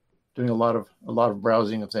doing a lot of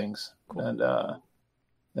browsing of things. Cool.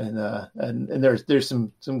 And there's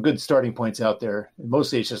some good starting points out there. And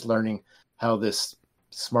mostly it's just learning how this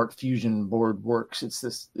Smart Fusion board works.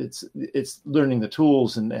 It's learning the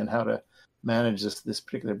tools and how to manage this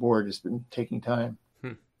particular board. Has been taking time.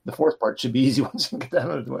 The 4th part should be easy once you get that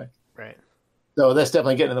out of the way. Right. So that's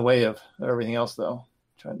definitely getting in the way of everything else, though.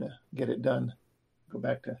 Trying to get it done. Go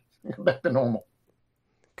back to normal.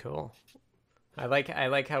 Cool. I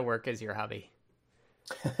like how work is your hobby.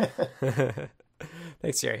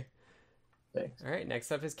 Thanks, Jerry. Thanks. All right.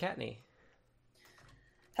 Next up is Kattni.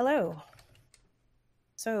 Hello.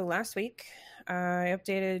 So last week, I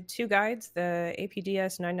updated 2 guides, the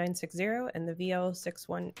APDS 9960 and the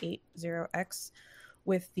VL6180X,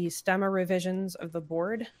 with the stemma revisions of the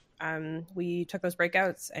board. We took those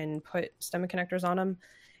breakouts and put stemma connectors on them,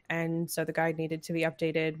 and so the guide needed to be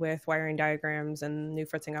updated with wiring diagrams and new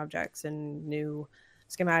fritzing objects and new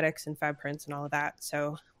schematics and fab prints and all of that.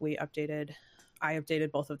 So I updated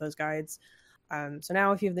both of those guides. So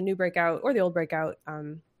now if you have the new breakout or the old breakout,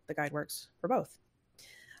 the guide works for both.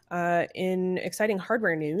 In exciting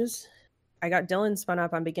hardware news, I got Dylan spun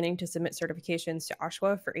up on beginning to submit certifications to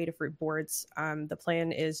OSHWA for Adafruit boards. The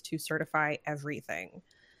plan is to certify everything.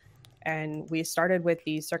 And we started with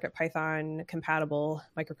the CircuitPython compatible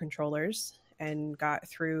microcontrollers and got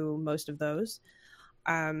through most of those.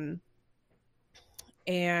 And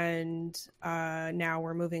now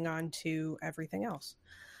we're moving on to everything else,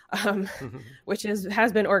 which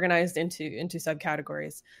has been organized into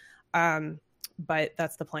subcategories. But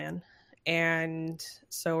that's the plan. And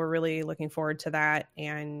so we're really looking forward to that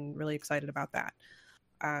and really excited about that.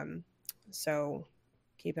 So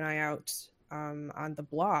keep an eye out on the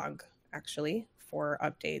blog, actually, for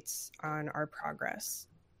updates on our progress.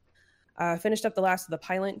 Finished up the last of the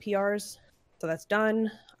Pylint PRs, so that's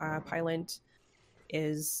done. Pylint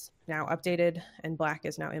is now updated and Black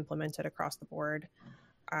is now implemented across the board.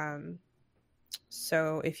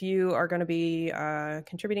 So if you are going to be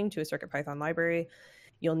contributing to a CircuitPython library,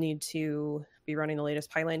 you'll need to be running the latest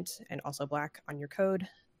Pylint and also Black on your code.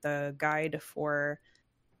 The guide for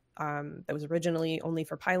that was originally only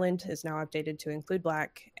for Pylint is now updated to include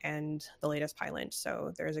Black and the latest Pylint.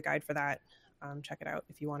 So there's a guide for that. Check it out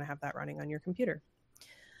if you want to have that running on your computer.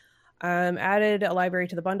 Added a library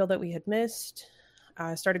to the bundle that we had missed.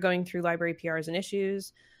 Started going through library PRs and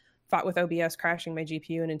issues. Fought with OBS crashing my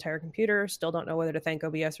GPU and entire computer. Still don't know whether to thank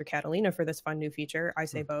OBS or Catalina for this fun new feature. I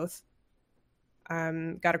say both.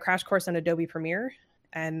 Got a crash course on Adobe Premiere,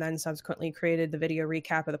 and then subsequently created the video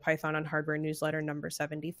recap of the Python on Hardware newsletter number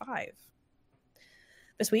 75.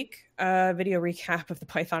 This week, video recap of the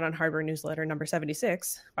Python on Hardware newsletter number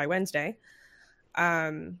 76 by Wednesday.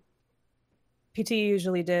 PT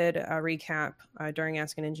usually did a recap during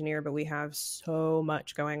Ask an Engineer, but we have so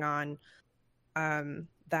much going on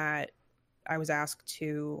that I was asked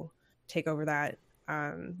to take over that.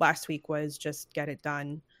 Last week was just get it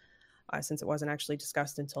done, since it wasn't actually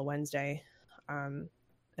discussed until Wednesday, an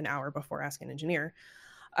hour before Ask an Engineer.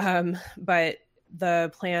 But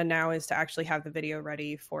the plan now is to actually have the video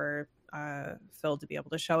ready for Phil to be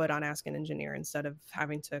able to show it on Ask an Engineer instead of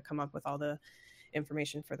having to come up with all the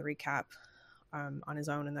information for the recap on his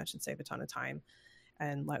own, and that should save a ton of time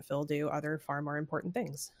and let Phil do other far more important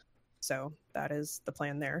things. So that is the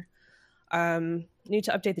plan there. Need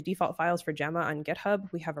to update the default files for Gemma on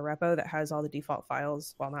GitHub. We have a repo that has all the default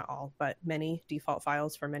files, well, not all, but many default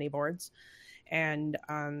files for many boards. And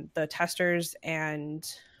the testers and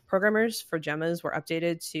programmers for Gemmas were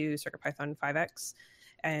updated to CircuitPython 5x,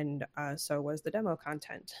 and so was the demo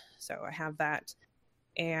content. So I have that,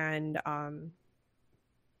 and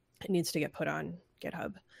it needs to get put on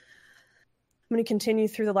GitHub. I'm going to continue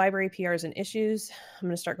through the library PRs and issues. I'm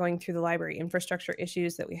going to start going through the library infrastructure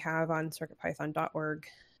issues that we have on circuitpython.org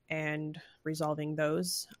and resolving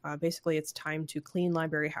those. Basically, it's time to clean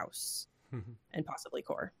library house and possibly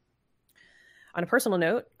core. On a personal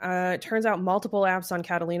note, it turns out multiple apps on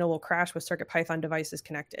Catalina will crash with CircuitPython devices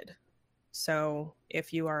connected. So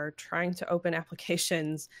if you are trying to open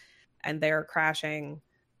applications and they're crashing,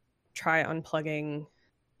 try unplugging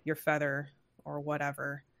your Feather or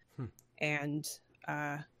whatever, and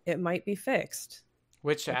it might be fixed.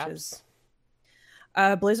 Which apps?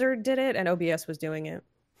 Blizzard did it, and OBS was doing it.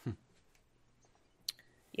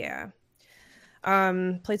 Yeah.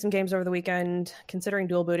 Played some games over the weekend, considering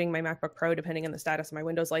dual booting my MacBook Pro depending on the status of my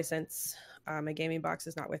Windows license. My gaming box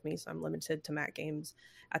is not with me, so I'm limited to Mac games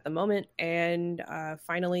at the moment. And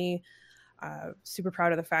finally, super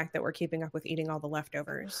proud of the fact that we're keeping up with eating all the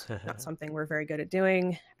leftovers. Not something we're very good at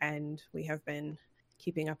doing, and we have been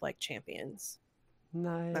keeping up like champions.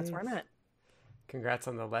 Nice. That's where I'm at. Congrats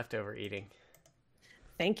on the leftover eating.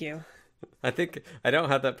 Thank you. I think I don't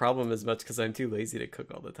have that problem as much because I'm too lazy to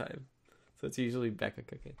cook all the time. So it's usually Becca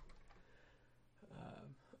cooking.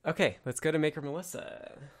 Okay, let's go to Maker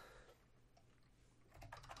Melissa.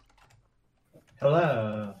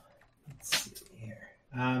 Hello. Let's see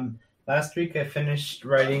here. Last week I finished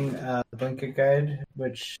writing the Blinka guide,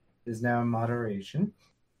 which is now in moderation.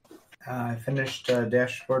 I finished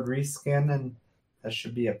dashboard rescan, and that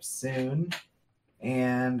should be up soon.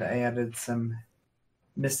 And I added some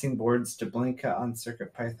missing boards to Blinka on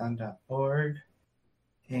CircuitPython.org.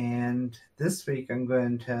 And this week I'm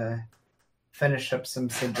going to finish up some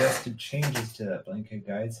suggested changes to that Blinka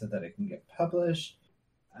guide so that it can get published.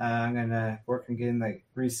 I'm going to work on getting the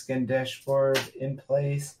reskin dashboard in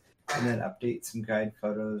place and then update some guide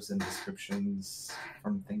photos and descriptions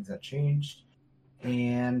from things that changed.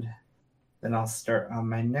 And then I'll start on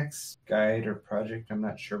my next guide or project. I'm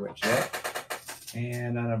not sure which yet.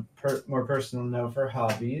 And on a more personal note for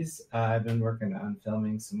hobbies, I've been working on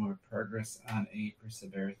filming some more progress on a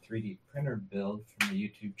Persevera 3D printer build from the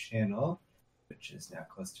YouTube channel, which is now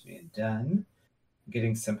close to being done.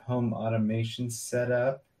 Getting some home automation set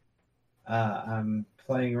up. I'm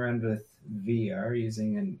playing around with VR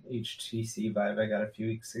using an HTC Vive I got a few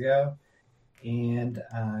weeks ago, and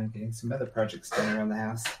getting some other projects done around the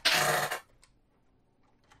house.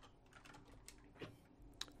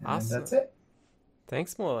 Awesome. And that's it.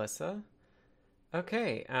 Thanks, Melissa.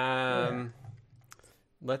 Okay,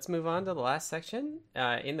 let's move on to the last section,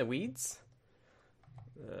 in the weeds.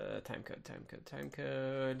 Time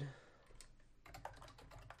code.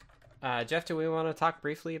 Jeff, do we want to talk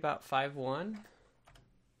briefly about 5.1?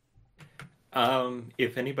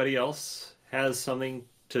 If anybody else has something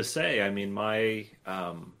to say, I mean, my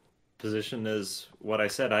position is what I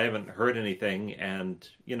said. I haven't heard anything, and,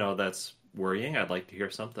 that's worrying. I'd like to hear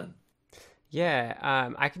something. Yeah,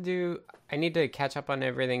 I need to catch up on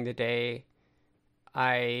everything today.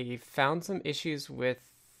 I found some issues with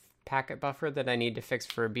packet buffer that I need to fix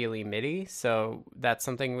for BLE MIDI, so that's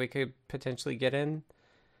something we could potentially get in.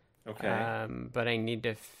 Okay. But I need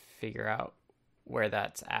to figure out where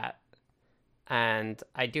that's at. And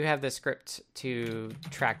I do have the script to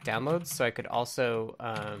track downloads, so I could also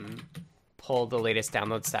pull the latest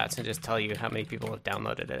download stats and just tell you how many people have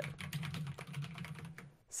downloaded it,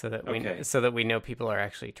 so that we know people are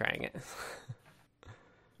actually trying it.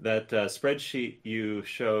 That spreadsheet you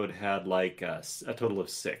showed had like a total of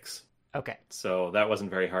 6. Okay. So that wasn't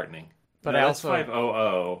very heartening. But no, I that's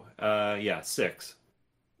also 500. Yeah, 6.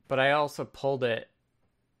 But I also pulled it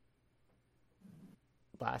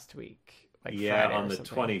last week, like Friday on or the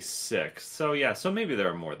something. 26th. So yeah, so maybe there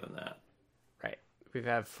are more than that. Right. We've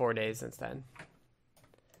had 4 days since then.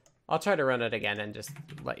 I'll try to run it again and just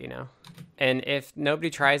let you know. And if nobody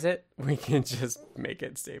tries it, we can just make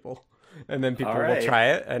it stable. And then people will try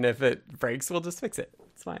it, and if it breaks, we'll just fix it.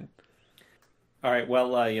 It's fine. All right.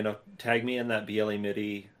 Well, tag me in that BLE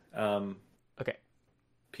MIDI okay.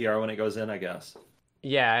 PR when it goes in, I guess.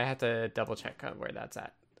 Yeah, I have to double check on where that's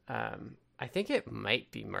at. I think it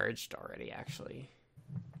might be merged already, actually.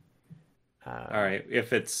 All right.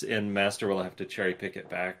 If it's in master, we'll have to cherry pick it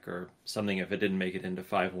back or something if it didn't make it into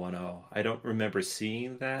 510. I don't remember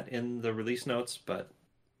seeing that in the release notes, but...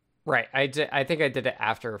 Right. I think I did it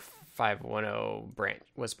after 510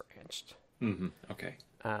 was branched. Mm-hmm. Okay.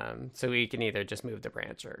 So we can either just move the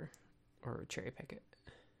branch or cherry pick it.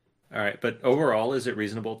 All right. But overall, is it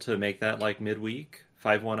reasonable to make that like midweek,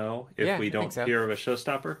 510, if we don't hear of a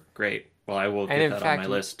showstopper? Great. Well, I will get that on my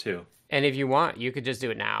list too. And if you want, you could just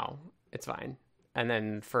do it now. It's fine. And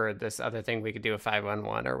then for this other thing, we could do a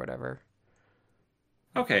 511 or whatever.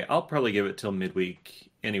 Okay, I'll probably give it till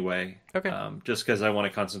midweek anyway. Okay. Just because I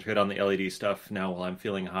want to concentrate on the LED stuff now while I'm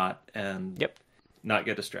feeling hot and not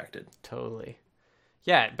get distracted. Totally.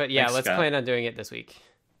 Yeah, but yeah, Thanks, let's Scott. plan on doing it this week.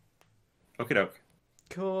 Okie doke.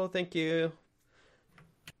 Cool, thank you.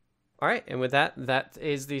 All right, and with that, that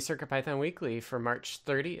is the CircuitPython Weekly for March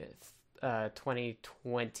 30th,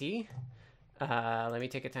 2020. Let me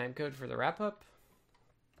take a time code for the wrap-up.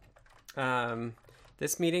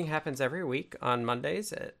 This meeting happens every week on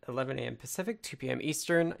Mondays at 11 a.m. Pacific, 2 p.m.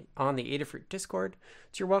 Eastern on the Adafruit Discord,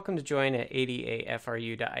 which you're welcome to join at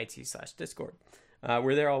adafru.it/discord.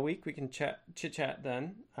 We're there all week. We can chit-chat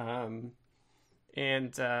then.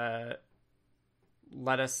 And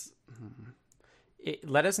let us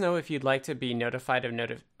know if you'd like to be notified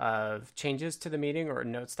of changes to the meeting or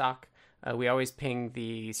note stock. We always ping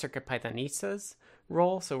the CircuitPythonistas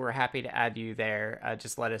role, so we're happy to add you there.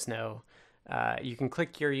 Just let us know. You can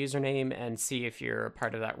click your username and see if you're a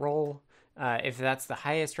part of that role. If that's the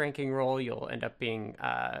highest ranking role, you'll end up being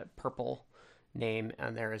purple name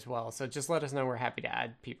on there as well. So just let us know. We're happy to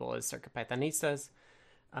add people as CircuitPythonistas.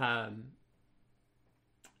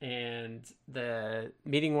 And the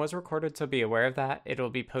meeting was recorded, so be aware of that. It'll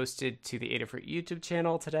be posted to the Adafruit YouTube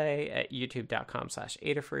channel today at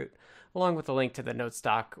youtube.com/Adafruit, along with a link to the note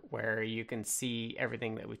stock where you can see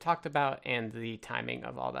everything that we talked about and the timing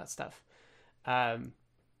of all that stuff. I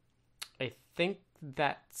think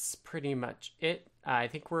that's pretty much it. I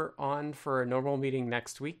think we're on for a normal meeting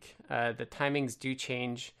next week. The timings do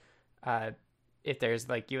change if there's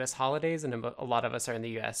like U.S. holidays, and a lot of us are in the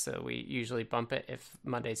U.S., so we usually bump it if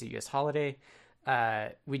Monday's a U.S. holiday.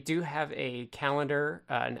 We do have a calendar,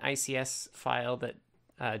 an ICS file that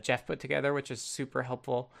Jeff put together, which is super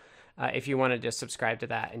helpful. If you want to just subscribe to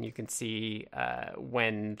that, and you can see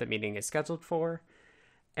when the meeting is scheduled for.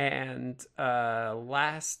 And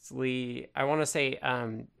lastly, I want to say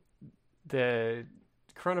the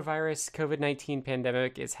coronavirus COVID-19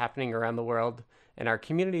 pandemic is happening around the world, and our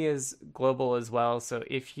community is global as well. So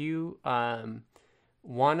if you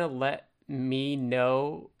want to let me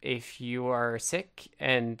know if you are sick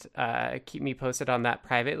and keep me posted on that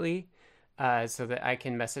privately so that I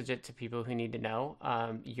can message it to people who need to know,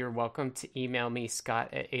 you're welcome to email me,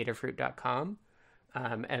 scott@adafruit.com.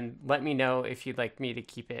 And let me know if you'd like me to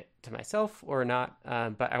keep it to myself or not.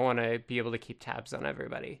 But I want to be able to keep tabs on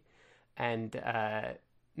everybody. And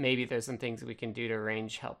maybe there's some things we can do to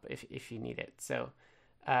arrange help if you need it. So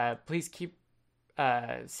please keep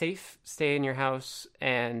safe, stay in your house,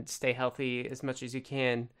 and stay healthy as much as you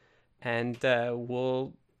can. And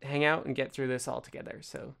we'll hang out and get through this all together.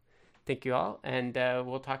 So thank you all, and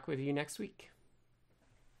we'll talk with you next week.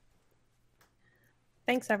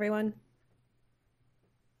 Thanks, everyone.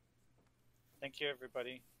 Thank you,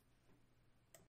 everybody.